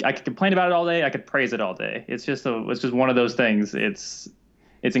I could complain about it all day. I could praise it all day. It's just one of those things. It's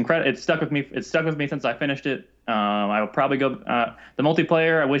incredible. It's stuck with me. It's stuck with me since I finished it. I will probably go. The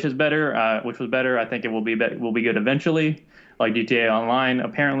multiplayer I wish is better. Which was better. I think it will be good eventually. Like GTA Online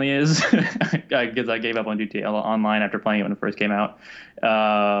apparently is. Because I gave up on GTA Online after playing it when it first came out.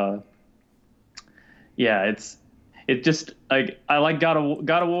 Yeah, it just like I like God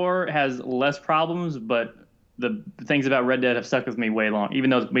of War has less problems, but the things about Red Dead have stuck with me way long,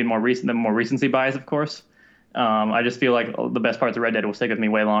 even though it's been more recent, the more recency bias, of course. I just feel like the best parts of Red Dead will stick with me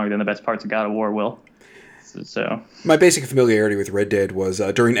way longer than the best parts of God of War will. So My basic familiarity with Red Dead was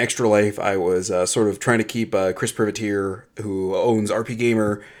during Extra Life. I was sort of trying to keep Chris Privateer, who owns RP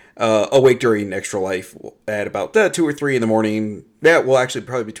Gamer, awake during Extra Life at about 2 or 3 in the morning. Yeah, well, actually,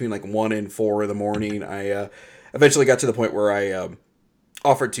 probably between like 1 and 4 in the morning. I eventually got to the point where I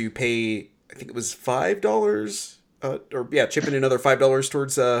offered to pay. I think it was $5, or yeah, chip in another $5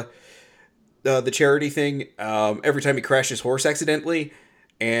 towards the charity thing. Every time he crashed his horse accidentally,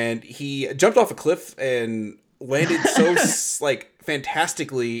 and he jumped off a cliff and landed so like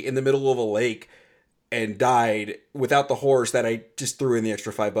fantastically in the middle of a lake and died without the horse that I just threw in the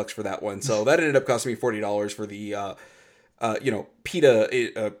extra $5 for that one. So that ended up costing me $40 for the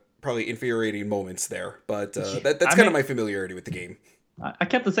PETA probably infuriating moments there. But that's I kind of mean, my familiarity with the game. I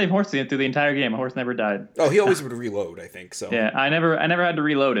kept the same horse through the entire game. My horse never died. Oh, he always would reload, I think. So Yeah, I never had to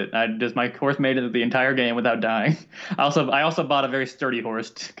reload it. I just my horse made it the entire game without dying. I also bought a very sturdy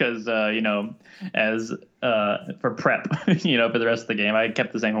horse because as for prep, for the rest of the game. I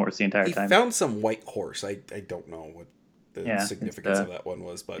kept the same horse the entire he time. found some white horse. I don't know what the Yeah, significance of that one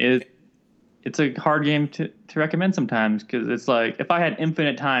was, but it's a hard game to recommend sometimes because it's like if I had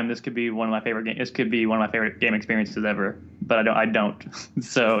infinite time, this could be one of my favorite game. This could be one of my favorite game experiences ever. But I don't.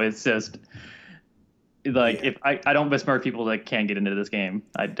 So it's just like yeah. if I don't besmirch people that can get into this game.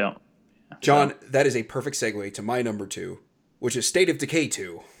 I don't. John, So. that is a perfect segue to my number 2, which is State of Decay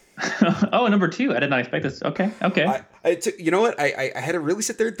 2. Oh, number two. I did not expect this. Okay. Okay. I took, you know what? I had to really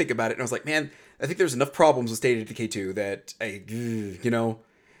sit there and think about it, and I was like, man, I think there's enough problems with State of Decay 2 that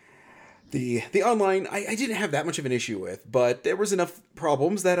the online I didn't have that much of an issue with, but there was enough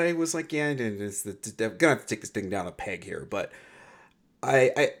problems that I was like, yeah, it's gonna have to take this thing down a peg here. But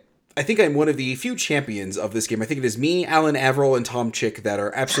I think I'm one of the few champions of this game. I think it is me, Alan Averill, and Tom Chick that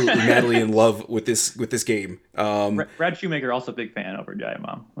are absolutely madly in love with this game. Brad Shoemaker also a big fan over Giant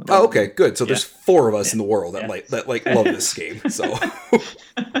Mom. Oh, okay, good. So Yeah. there's 4 of us in the world that Yeah. like love this game. So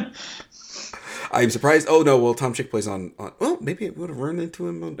I'm surprised. Oh no, well Tom Chick plays on well, maybe it would have run into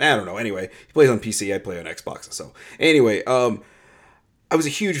him. I don't know. Anyway, he plays on PC. I play on Xbox. So anyway, I was a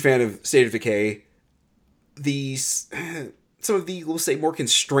huge fan of State of Decay. These some of the, we'll say, more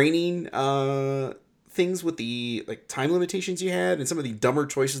constraining things with the like time limitations you had, and some of the dumber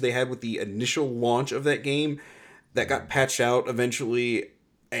choices they had with the initial launch of that game that got patched out eventually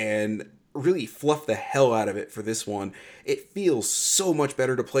and really fluffed the hell out of it for this one. It feels so much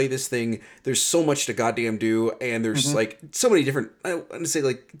better to play this thing. There's so much to goddamn do, and there's like so many different, I want to say,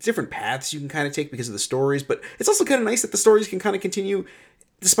 like different paths you can kind of take because of the stories, but it's also kind of nice that the stories can kind of continue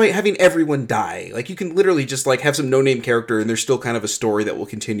despite having everyone die. Like, you can literally just like have some no-name character and there's still kind of a story that will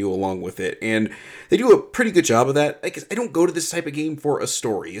continue along with it, and they do a pretty good job of that. Like, I don't go to this type of game for a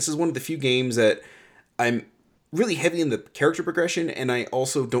story. This is one of the few games that I'm really heavy in the character progression, and I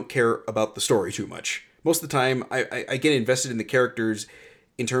also don't care about the story too much. Most of the time I get invested in the characters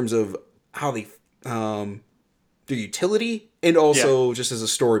in terms of how they their utility, and also just as a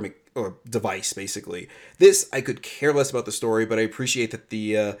story or device, basically. This, I could care less about the story, but I appreciate that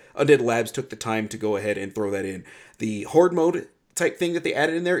the Undead Labs took the time to go ahead and throw that in. The Horde mode type thing that they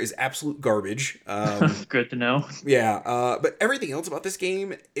added in there is absolute garbage. Good to know. Yeah, but everything else about this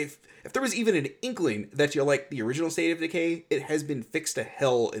game, if there was even an inkling that you like the original State of Decay, it has been fixed to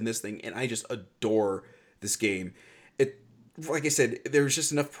hell in this thing, and I just adore this game. It, like I said, there's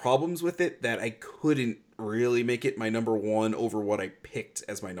just enough problems with it that I couldn't really make it my number one over what I picked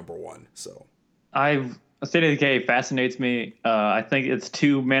as my number one. So State of Decay fascinates me. I think it's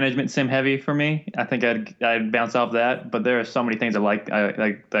too management sim heavy for me. I think I'd bounce off that. But there are so many things I like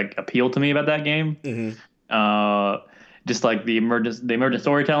appeal to me about that game. mm-hmm. Just like the emergent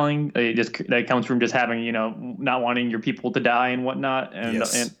storytelling, that comes from just having, not wanting your people to die and whatnot,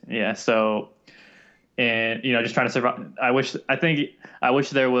 Yes. and yeah, so, and just trying to survive. I wish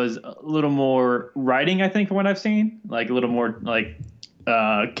there was a little more writing. I think from what I've seen, like a little more like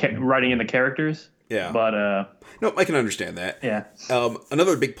writing in the characters. Yeah. But no, I can understand that. yeah.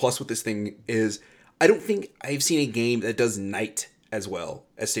 Another big plus with this thing is I don't think I've seen a game that does night as well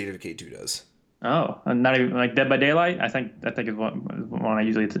as State of Decay 2 does. Oh, and not even like Dead by Daylight. I think is one I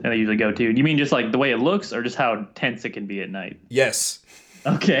usually go to. You mean just like the way it looks, or just how tense it can be at night? Yes.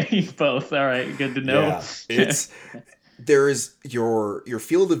 Okay, both. All right, good to know. Yeah, there is your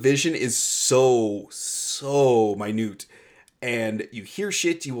field of vision is so minute, and you hear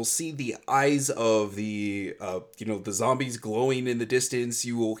shit. You will see the eyes of the the zombies glowing in the distance.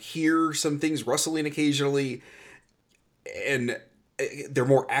 You will hear some things rustling occasionally, and they're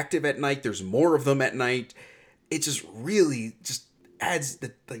more active at night. There's more of them at night. It just really just adds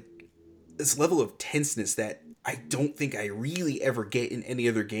this level of tenseness that I don't think I really ever get in any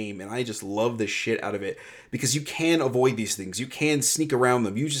other game, and I just love the shit out of it because you can avoid these things. You can sneak around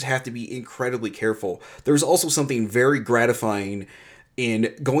them. You just have to be incredibly careful. There's also something very gratifying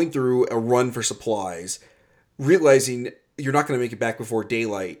in going through a run for supplies, realizing you're not going to make it back before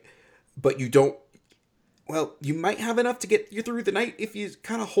daylight, but you don't. Well, you might have enough to get you through the night if you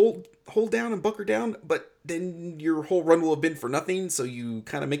kind of hold down and bunker down, but then your whole run will have been for nothing, so you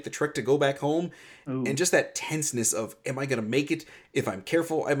kind of make the trek to go back home. Ooh. And just that tenseness of, am I going to make it? If I'm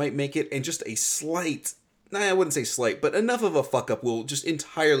careful, I might make it. And just a slight, I wouldn't say slight, but enough of a fuck up will just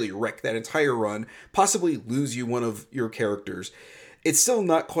entirely wreck that entire run, possibly lose you one of your characters. It's still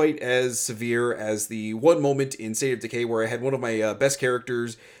not quite as severe as the one moment in State of Decay where I had one of my best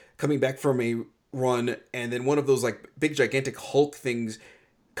characters coming back from a run, and then one of those like big gigantic Hulk things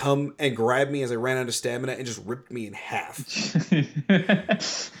come and grab me as I ran out of stamina and just ripped me in half.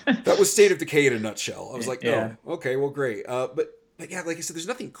 That was State of Decay in a nutshell. I was like, oh, okay, well, great. But yeah, like I said, there's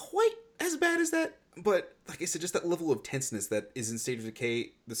nothing quite as bad as that. But like I said, just that level of tenseness that is in State of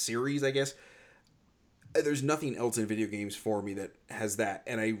Decay, the series, I guess. There's nothing else in video games for me that has that,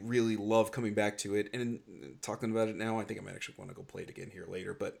 and I really love coming back to it. And talking about it now, I think I might actually want to go play it again here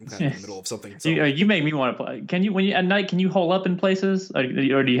later. But I'm kind of in the middle of something. So. You make me want to play. Can you at night? Can you hole up in places, or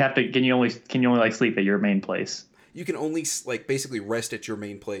do you have to? Can you only like sleep at your main place? You can only like basically rest at your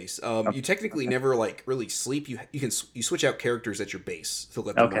main place. You technically never like really sleep. You switch out characters at your base to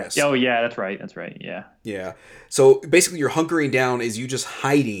let them rest. Oh yeah, that's right. Yeah. Yeah. So basically, your hunkering down is you just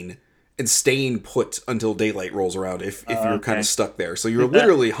hiding and staying put until daylight rolls around if you're kind of stuck there. So you're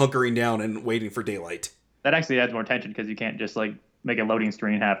literally hunkering down and waiting for daylight. That actually adds more tension because you can't just like make a loading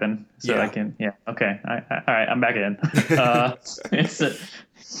screen happen. So I can, okay. All right, I'm back in.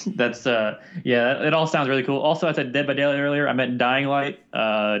 It all sounds really cool. Also, I said Dead by Daylight earlier. I meant Dying Light.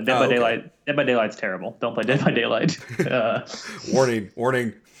 Dead by Daylight's terrible. Don't play Dead by Daylight.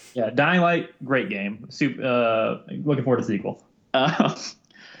 Warning. Yeah, Dying Light, great game. Looking forward to the sequel.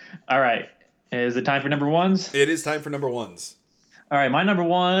 All right. Is it time for number ones? It is time for number ones. All right. My number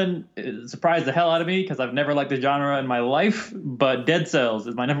one surprised the hell out of me because I've never liked the genre in my life, but Dead Cells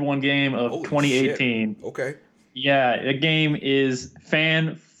is my number one game of 2018. Shit. Okay. Yeah, the game is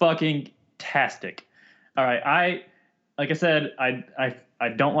fan-fucking-tastic. All right. Like I said, I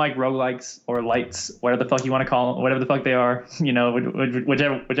don't like roguelikes or lights, whatever the fuck you want to call them, whatever the fuck they are,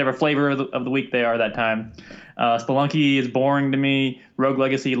 whichever flavor of the week they are that time. Spelunky is boring to me. Rogue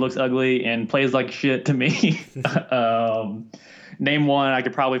Legacy looks ugly and plays like shit to me. Name one, I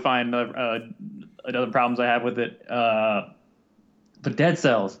could probably find other problems I have with it. But Dead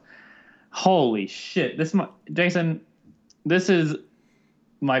Cells, holy shit! Jason, this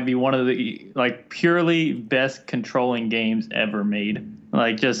might be one of the like purely best controlling games ever made.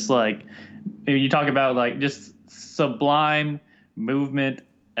 Like just like you talk about like just sublime movement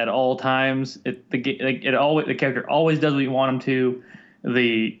at all times. The character always does what you want him to.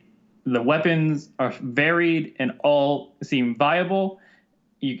 The weapons are varied and all seem viable.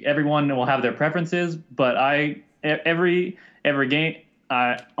 Everyone will have their preferences, but every game.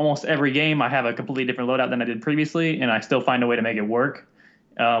 Almost every game I have a completely different loadout than I did previously, and I still find a way to make it work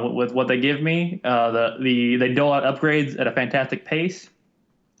with what they give me. They dole out upgrades at a fantastic pace,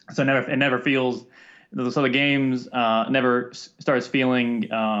 so it never feels. So the games never starts feeling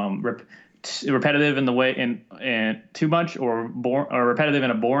repetitive in the way and too much or repetitive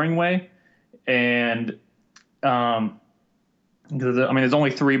in a boring way, and because I mean there's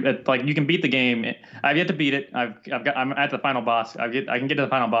only three. Like you can beat the game. I've yet to beat it. I'm at the final boss. I can get to the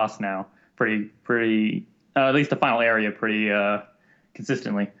final boss now. Pretty at least the final area pretty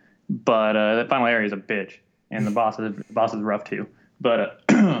consistently. But the final area is a bitch, and the boss is rough too. But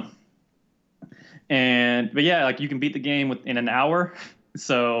but yeah, like you can beat the game in an hour.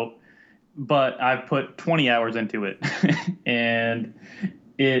 So, but I've put 20 hours into it, and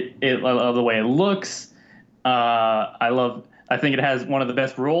I love the way it looks. I think it has one of the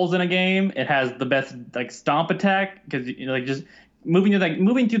best rolls in a game. It has the best like stomp attack because like just moving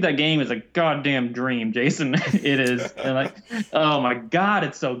through that game is a goddamn dream, Jason. It is, and like, oh my god,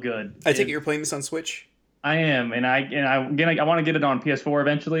 it's so good. I take it you're playing this on Switch. I am, and I want to get it on PS4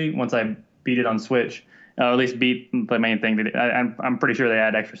 eventually once I beat it on Switch. At least beat the main thing. I'm pretty sure they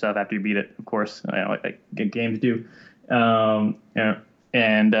add extra stuff after you beat it, of course, like games do.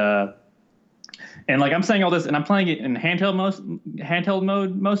 And like I'm saying all this, and I'm playing it in handheld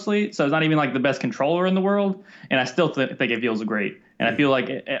mode mostly, so it's not even like the best controller in the world, and I still think it feels great. And I feel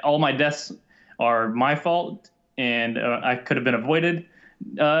like all my deaths are my fault, and I could have been avoided.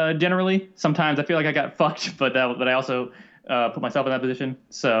 Generally, sometimes I feel like I got fucked, but I also put myself in that position.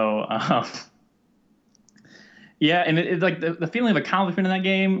 So yeah, and it's like the feeling of accomplishment in that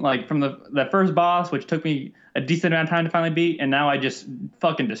game, like from that first boss, which took me a decent amount of time to finally beat, and now I just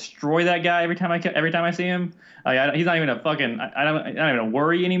fucking destroy that guy every time I see him. He's not even a fucking. I don't even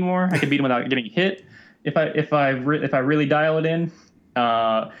worry anymore. I can beat him without getting hit if I really dial it in.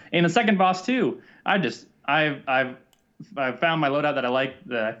 And the second boss too. I've found my loadout that I like,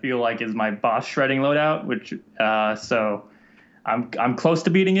 that I feel like is my boss shredding loadout, which so I'm close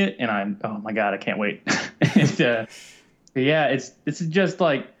to beating it, and oh my god, I can't wait. Yeah, it's just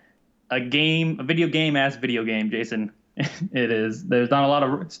like a video game, Jason. It is. There's not a lot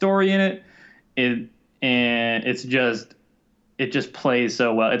of story in it. And it just plays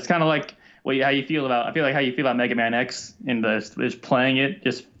so well. It's kind of like how you feel about Mega Man X, and just playing it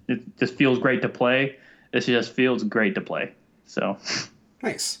just feels great to play. This just feels great to play. So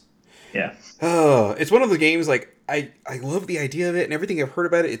nice. Yeah. Oh, it's one of the games like I love the idea of it and everything I've heard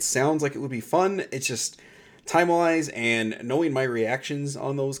about it. It sounds like it would be fun. It's just time-wise and knowing my reactions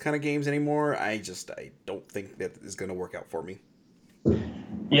on those kind of games anymore, I don't think that is going to work out for me.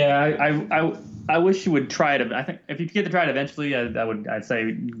 Yeah, I wish you would try it. I think if you get to try it eventually, I'd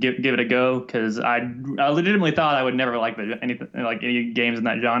say give it a go, because I legitimately thought I would never like any games in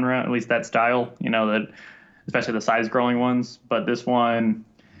that genre, at least that style. That especially the side-scrolling ones. But this one,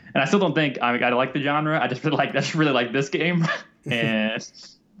 and I still don't think I like the genre. I just really like this game, and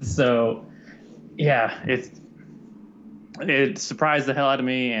so yeah, it surprised the hell out of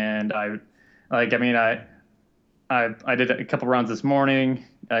me, and I did a couple runs this morning.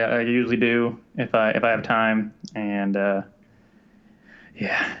 I usually do if I have time, and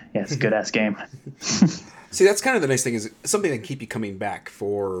yeah, it's a good ass game. See, that's kind of the nice thing, is something that can keep you coming back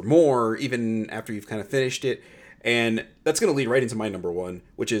for more even after you've kind of finished it, and that's going to lead right into my number one,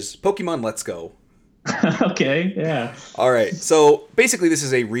 which is Pokemon Let's Go. Okay, yeah. All right, so basically this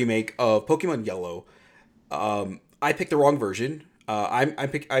is a remake of Pokemon Yellow. I picked the wrong version. I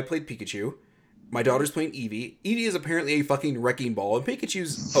played Pikachu. My daughter's playing Eevee. Eevee is apparently a fucking wrecking ball, and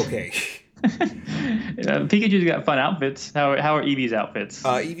Pikachu's okay. Pikachu's got fun outfits. How are Eevee's outfits?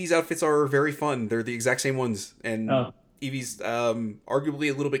 Eevee's outfits are very fun. They're the exact same ones, and Eevee's arguably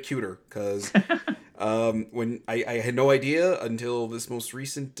a little bit cuter, because when I had no idea until this most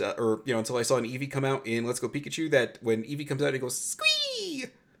recent, until I saw an Eevee come out in Let's Go Pikachu, that when Eevee comes out, it goes squee.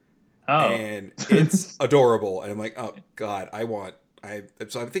 Oh. And it's adorable, and I'm like, oh god, so I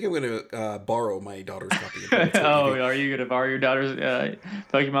think I'm gonna borrow my daughter's copy of Let's Go Eevee. Are you gonna borrow your daughter's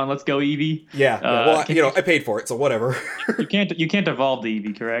Pokemon Let's Go Eevee? Yeah. Well, I paid for it, so whatever. you can't evolve the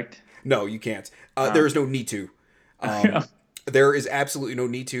Eevee, correct? No, you can't. There is no need to. There is absolutely no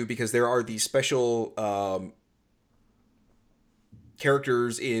need to, because there are these special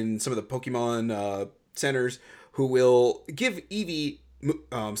characters in some of the Pokemon centers who will give Eevee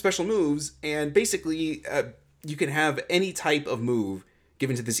special moves, and basically you can have any type of move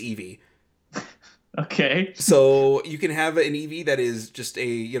given to this Eevee. Okay. So you can have an Eevee that is just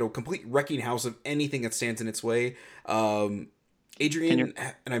a complete wrecking house of anything that stands in its way. Adrian,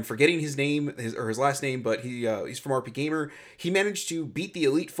 and I'm forgetting his name, his last name, but he's from RP Gamer. He managed to beat the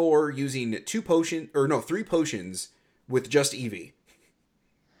Elite Four using 3 potions with just Eevee.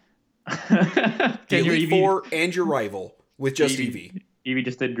 The Elite Four and your rival with just Eevee. Eevee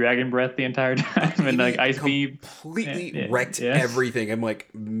just did Dragon Breath the entire time and like Eevee Ice Beam. Yeah, completely yeah, wrecked yeah. everything. I'm like,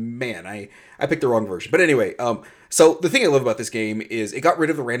 man, I picked the wrong version. But anyway, so the thing I love about this game is it got rid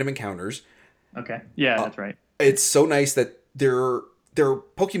of the random encounters. Okay. Yeah, Uh, that's right. it's so nice that there are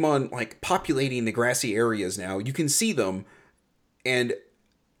Pokemon like populating the grassy areas now. You can see them, and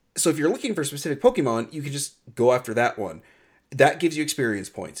so if you're looking for a specific Pokemon, you can just go after that one. That gives you experience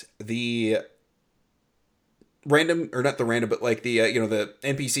points. The random, or not the random, but like the the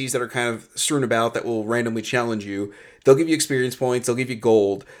NPCs that are kind of strewn about that will randomly challenge you, they'll give you experience points, they'll give you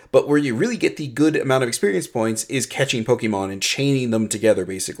gold. But where you really get the good amount of experience points is catching Pokemon and chaining them together,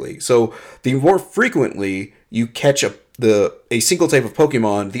 basically. So the more frequently you catch a single type of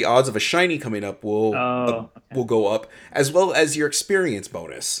Pokemon, the odds of a shiny coming up Oh, okay. will go up, as well as your experience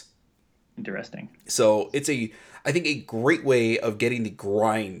bonus. Interesting. So it's I think a great way of getting the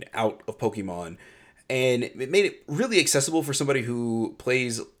grind out of Pokemon, and it made it really accessible for somebody who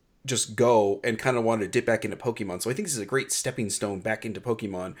plays just Go and kind of wanted to dip back into Pokemon. So I think this is a great stepping stone back into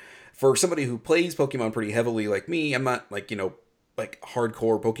Pokemon for somebody who plays Pokemon pretty heavily, like me. I'm not like like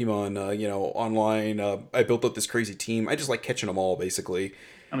hardcore Pokemon, online. I built up this crazy team. I just like catching them all, basically.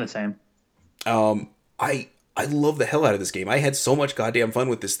 I'm the same. Um, I love the hell out of this game. I had so much goddamn fun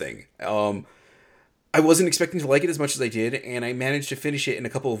with this thing. I wasn't expecting to like it as much as I did, and I managed to finish it in a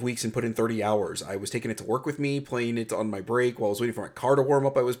couple of weeks and put in 30 hours. I was taking it to work with me, playing it on my break while I was waiting for my car to warm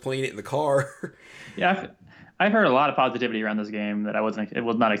up. I was playing it in the car. Yeah, I've heard a lot of positivity around this game that I was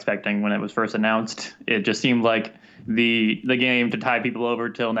not expecting when it was first announced. It just seemed like the game to tide people over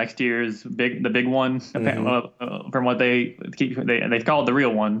till next year's the big one, Hmm. from what they call it the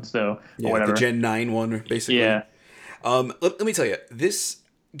real one, so or Yeah, the whatever. Gen 9 one, basically. Yeah. Let me tell you, this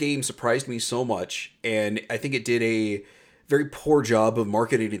game surprised me so much, and I think it did a very poor job of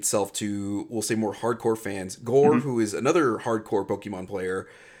marketing itself to, we'll say, more hardcore fans. Gore, Hmm. who is another hardcore Pokemon player,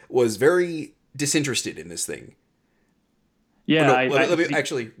 was very disinterested in this thing. Oh, Yeah, no, I let me, see.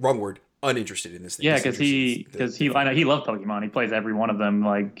 actually, wrong word. Uninterested in this thing. Yeah, because Disinterested is he the because he I different know word. he loves Pokemon. He plays every one of them.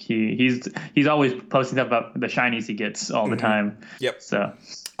 Like he's always posting stuff about the shinies he gets all the Hmm. time. Yep. So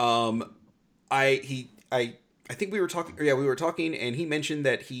Um, I think we were talking. Yeah, we were talking, and he mentioned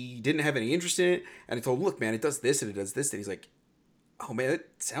that he didn't have any interest in it. And I told him, "Look, man, it does this and it does this." And he's like, "Oh man, it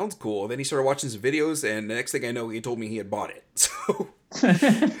sounds cool." And then he started watching some videos, and the next thing I know, he told me he had bought it.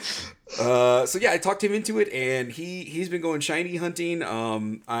 So yeah, I talked him into it, and he's been going shiny hunting.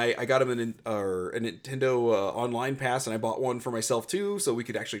 I got him a Nintendo online pass, and I bought one for myself too, so we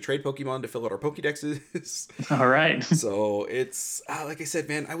could actually trade Pokemon to fill out our Pokédexes. all right. So it's like I said,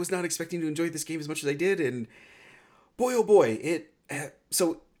 man, I was not expecting to enjoy this game as much as I did, and boy, oh boy, it.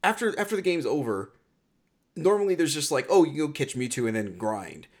 So after the game's over, normally there's just like, oh, you can go catch Mewtwo and then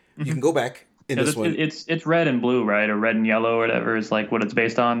grind. You Mhm. can go back in Because this one. it's red and blue, right? Or red and yellow, or whatever is like what it's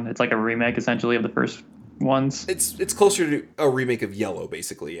based on. It's like a remake essentially of the first ones. It's closer to a remake of Yellow,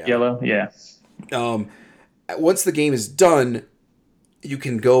 basically. Yeah. Yellow, yeah. Um, once the game is done, you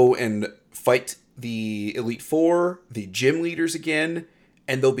can go and fight the Elite Four, the gym leaders again,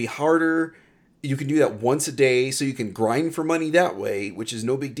 and they'll be harder. You can do that once a day, so you can grind for money that way, which is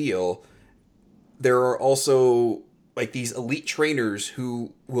no big deal. There are also like these elite trainers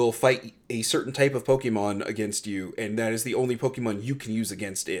who will fight a certain type of Pokemon against you, and that is the only Pokemon you can use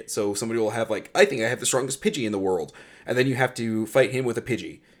against it. So somebody will have like, I think I have the strongest Pidgey in the world, and then you have to fight him with a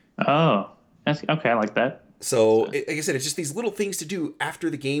Pidgey. Oh, that's okay. I like that. So, So, like I said, it's just these little things to do after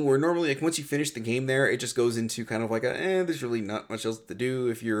the game. Where normally, like once you finish the game, there it just goes into kind of like there's really not much else to do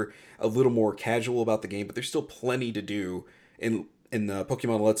if you're a little more casual about the game. But there's still plenty to do in the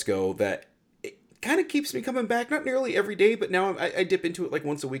Pokemon Let's Go that it kind of keeps me coming back. Not nearly every day, but now I dip into it like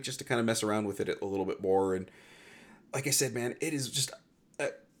once a week just to kind of mess around with it a little bit more. And like I said, man, it is just uh,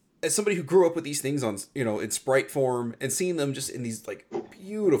 as somebody who grew up with these things on in sprite form and seeing them just in these like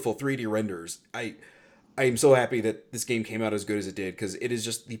beautiful 3D renders, I am so happy that this game came out as good as it did because it is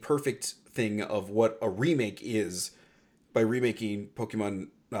just the perfect thing of what a remake is by remaking Pokemon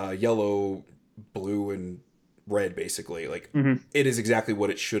Yellow, Blue, and Red. Basically, like mhm. it is exactly what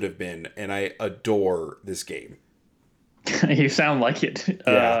it should have been, and I adore this game. You sound like it.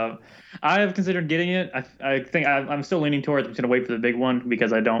 Yeah. I have considered getting it. I think I'm still leaning towards I'm just gonna wait for the big one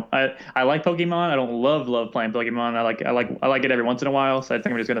because I like Pokemon. I don't love playing Pokemon. I like it every once in a while. So I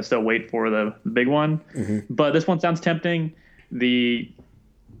think I'm just gonna still wait for the big one. Hmm. But this one sounds tempting. The,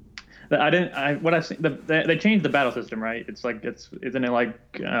 I didn't I what I've seen they changed the battle system, right? It's like it's isn't it like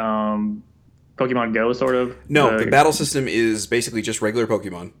Pokemon Go sort of No, the battle system is basically just regular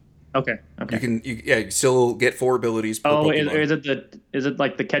Pokemon. Okay. Okay. You still get 4 abilities per Oh, Pokemon. is it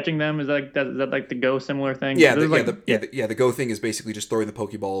like the catching them? Is that like the Go similar thing? Yeah, Because there's like yeah. the Go thing is basically just throwing the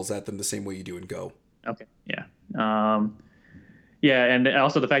Pokeballs at them the same way you do in Go. Okay. Yeah. Yeah, and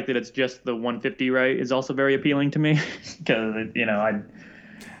also the fact that it's just the 150, right, is also very appealing to me because I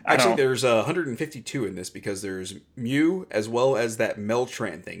Actually, don't there's 152 in this because there's Mew as well as that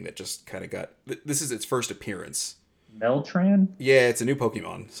Meltran thing that just kind of got. This is its first appearance. Meltran. Yeah, it's a new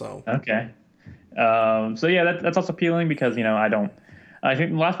Pokemon, so Okay. So yeah, that's also appealing because I don't. I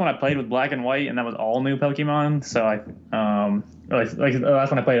think the last one I played was Black and White, and that was all new Pokemon. So like the last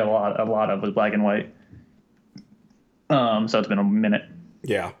one I played a lot of was Black and White. So it's been a minute.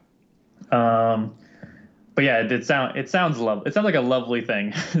 yeah. Um, but yeah, it sounds love. It sounds like a lovely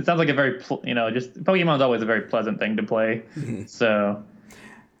thing. It sounds like a very just Pokemon's always a very pleasant thing to play. So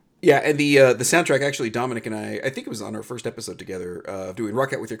Yeah, and the soundtrack actually, Dominic and I think it was on our first episode together of doing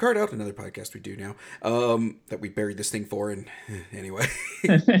Rock Out with Your Card Out, another podcast we do now, that we buried this thing for, and anyway,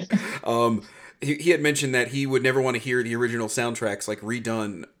 um, he had mentioned that he would never want to hear the original soundtracks like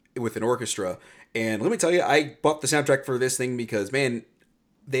redone with an orchestra, and let me tell you, I bought the soundtrack for this thing because man,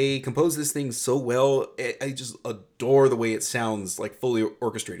 they composed this thing so well. I just adore the way it sounds, like fully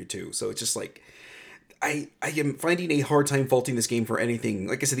orchestrated too. So it's just like I am finding a hard time faulting this game for anything.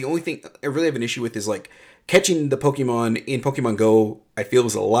 Like I said, the only thing I really have an issue with is like catching the Pokemon in Pokemon Go. I feel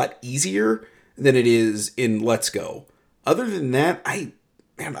is a lot easier than it is in Let's Go. Other than that, I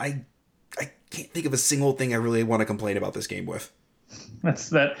can't think of a single thing I really want to complain about this game with.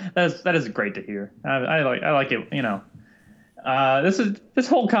 that is great to hear. I like it. This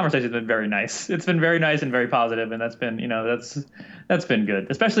whole conversation has been very nice. It's been very nice and very positive, and that's been good.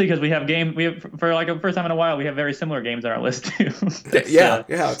 Especially because we have for like the first time in a while we have very similar games on our list too. Yeah,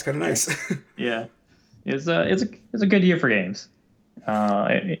 it's kind of nice. Yeah, it's a good year for games.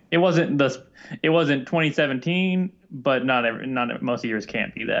 It wasn't 2017, but not most years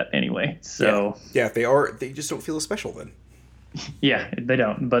can't be that anyway. So yeah, if they are, they just don't feel as special then. yeah, they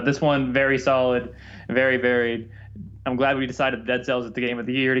don't. But this one very solid, very varied. I'm glad we decided Dead Cells is the game of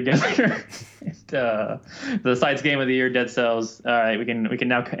the year together. The site's game of the year, Dead Cells. All right, we can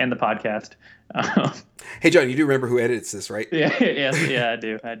now end the podcast. Hey, John, you do remember who edits this, right? Yeah, I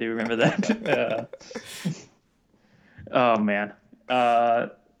do. I do remember that. Oh man.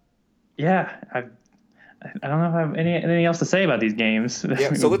 Yeah, I don't know if I have anything else to say about these games.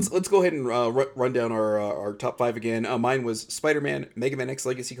 Yeah, so let's go ahead and run down our top 5 again. Mine was Spider-Man, Mega Man X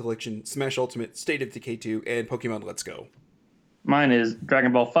Legacy Collection, Smash Ultimate, State of Decay 2, and Pokemon Let's Go. Mine is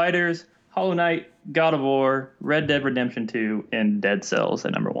Dragon Ball FighterZ, Hollow Knight, God of War, Red Dead Redemption 2, and Dead Cells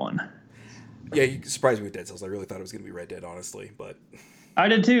at number 1. Yeah, you surprised me with Dead Cells. I really thought it was going to be Red Dead, honestly, but I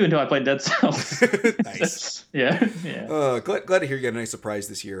did too until I played Dead Cells. Nice. Yeah. Glad to hear you got a nice surprise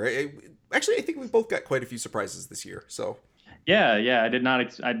this year. Actually, I think we both got quite a few surprises this year. So yeah. I did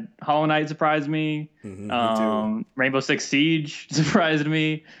not. Hollow Knight surprised me. Me too. Rainbow Six Siege surprised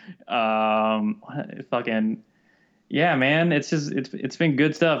me. Fucking yeah, man. It's been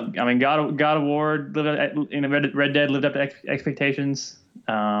good stuff. I mean, God of War Red Dead lived up to expectations.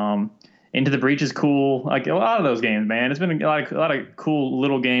 Into the Breach is cool. Like a lot of those games, man. It's been a lot of cool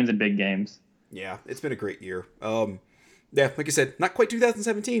little games and big games. Yeah, it's been a great year. Yeah, like I said, not quite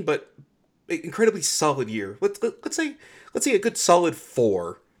 2017, but incredibly solid year. Let's say a good solid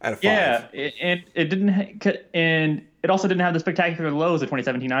 4 out of 5. Yeah, and it also didn't have the spectacular lows of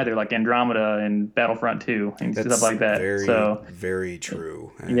 2017 either, like Andromeda and Battlefront 2 and stuff like that. Very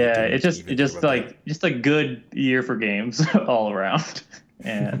true. Yeah, it's just a good year for games all around.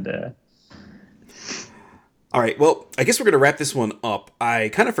 And all right, well, I guess we're going to wrap this one up. I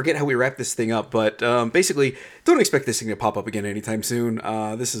kind of forget how we wrap this thing up, but basically, don't expect this thing to pop up again anytime soon.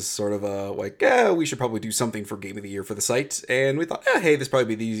 This is sort of we should probably do something for Game of the Year for the site, and we thought, hey, this probably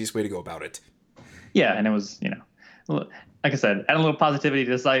be the easiest way to go about it. Yeah, and it was, like I said, add a little positivity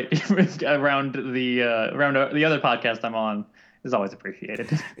to the site around the other podcast I'm on is always appreciated.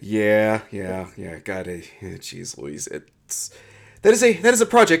 Yeah. God, jeez, Louise, that is a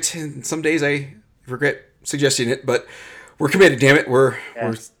project, and some days I regret suggesting it, but we're committed. Damn it, we're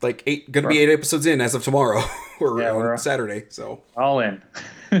like gonna be 8 episodes in as of tomorrow. we're on Saturday, so all in.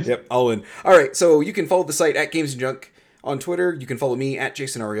 Yep, all in. All right, so you can follow the site at Games and Junk on Twitter. You can follow me at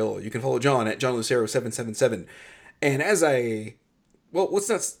Jason Ariolo. You can follow John at JohnLucero777. And as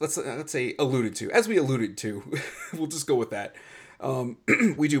let's say alluded to, we'll just go with that.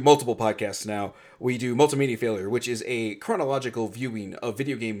 We do multiple podcasts now. We do Multimedia Failure, which is a chronological viewing of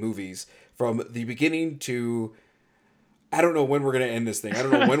video game movies from the beginning to I don't know when we're gonna end this thing. I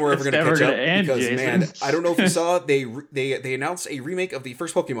don't know when we're ever It's gonna never catch up gonna end, because Jason. man, I don't know if you saw they announced a remake of the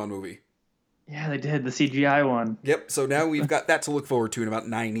first Pokemon movie. Yeah, they did the CGI one. Yep. So now we've got that to look forward to in about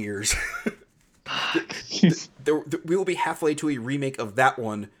 9 years. We will be halfway to a remake of that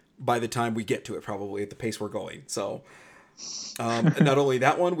one by the time we get to it, probably at the pace we're going. So, not only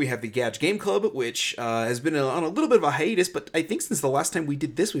that one, we have the Gadge Game Club, which has been on a little bit of a hiatus, but I think since the last time we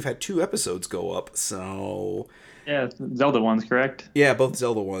did this, we've had 2 episodes go up. So, Yeah, Zelda one's correct. yeah, both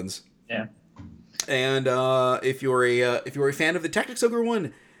Zelda ones. Yeah. And if you're a fan of the Tactics Ogre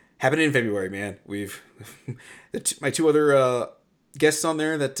one, happened in February, man. We've my 2 other guests on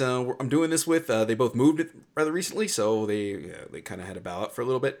there that I'm doing this with. They both moved rather recently, so they kind of had to bow out for a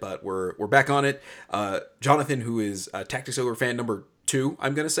little bit, but we're back on it. Jonathan, who is Tactics Ogre fan number 2,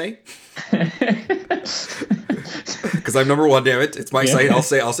 I'm gonna say, because I'm number 1. Damn it, it's my site. I'll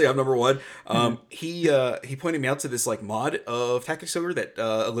say I'm number 1. He pointed me out to this like mod of Tactics Ogre that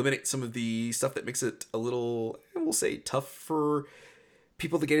eliminates some of the stuff that makes it a little, we'll say, tough for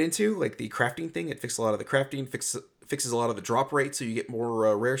people to get into, like the crafting thing. It fixes a lot of the crafting, fixes a lot of the drop rate, so you get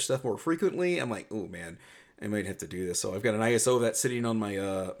more rare stuff more frequently. I'm like, oh man, I might have to do this. So I've got an ISO of that sitting on my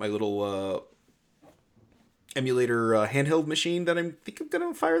my little emulator handheld machine that I'm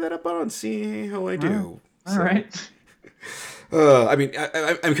gonna fire that up on and see how I do. All right. I mean,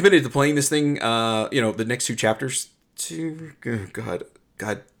 I'm committed to playing this thing. The next 2 chapters. The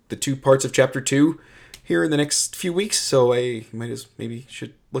 2 parts of chapter 2 here in the next few weeks, so I maybe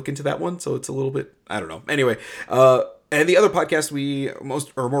should look into that one. So it's a little bit, I don't know. Anyway, and the other podcast we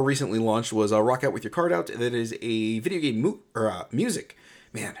more recently launched was Rock Out With Your Card Out. That is a video game music.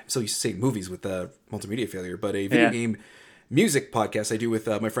 Man, I'm so used to saying movies with multimedia failure, but a video game music podcast I do with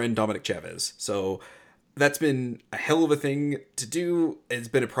my friend Dominic Chavez. So that's been a hell of a thing to do. It's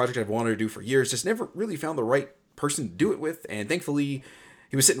been a project I've wanted to do for years, just never really found the right person to do it with, and thankfully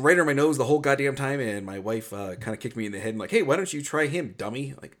he was sitting right on my nose the whole goddamn time, and my wife kind of kicked me in the head and like, hey, why don't you try him,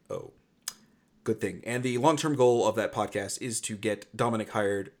 dummy? Like, oh, good thing. And the long-term goal of that podcast is to get Dominic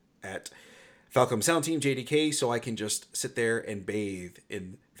hired at Falcom Sound Team JDK so I can just sit there and bathe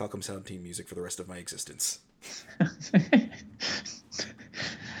in Falcom Sound Team music for the rest of my existence.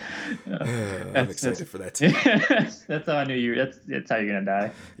 I'm excited for that. That's how I knew you. That's how you're gonna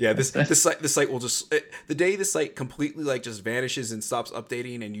die. Yeah, this site will just the day the site completely like just vanishes and stops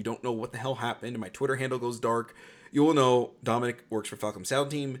updating, and you don't know what the hell happened, and my Twitter handle goes dark. You will know Dominic works for Falcom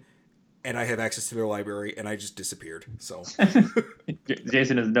Sound Team, and I have access to their library, and I just disappeared. So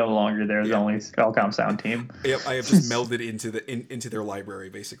Jason is no longer there. There's only Falcom Sound Team. Yep, I have just melded into their library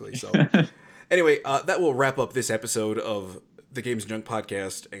basically. So anyway, that will wrap up this episode of the Games and Junk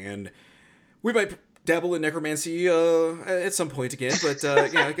podcast, and we might dabble in necromancy at some point again, but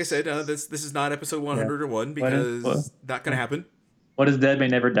like I said, this is not episode 101 because not gonna happen. What is dead may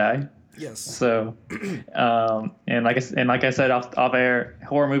never die. Yes. So, and like I said off air,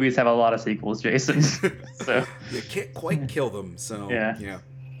 horror movies have a lot of sequels, Jason. So you can't quite kill them. So yeah.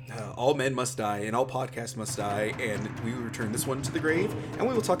 All men must die, and all podcasts must die, and we will return this one to the grave, and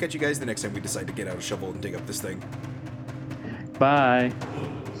we will talk at you guys the next time we decide to get out a shovel and dig up this thing. Bye.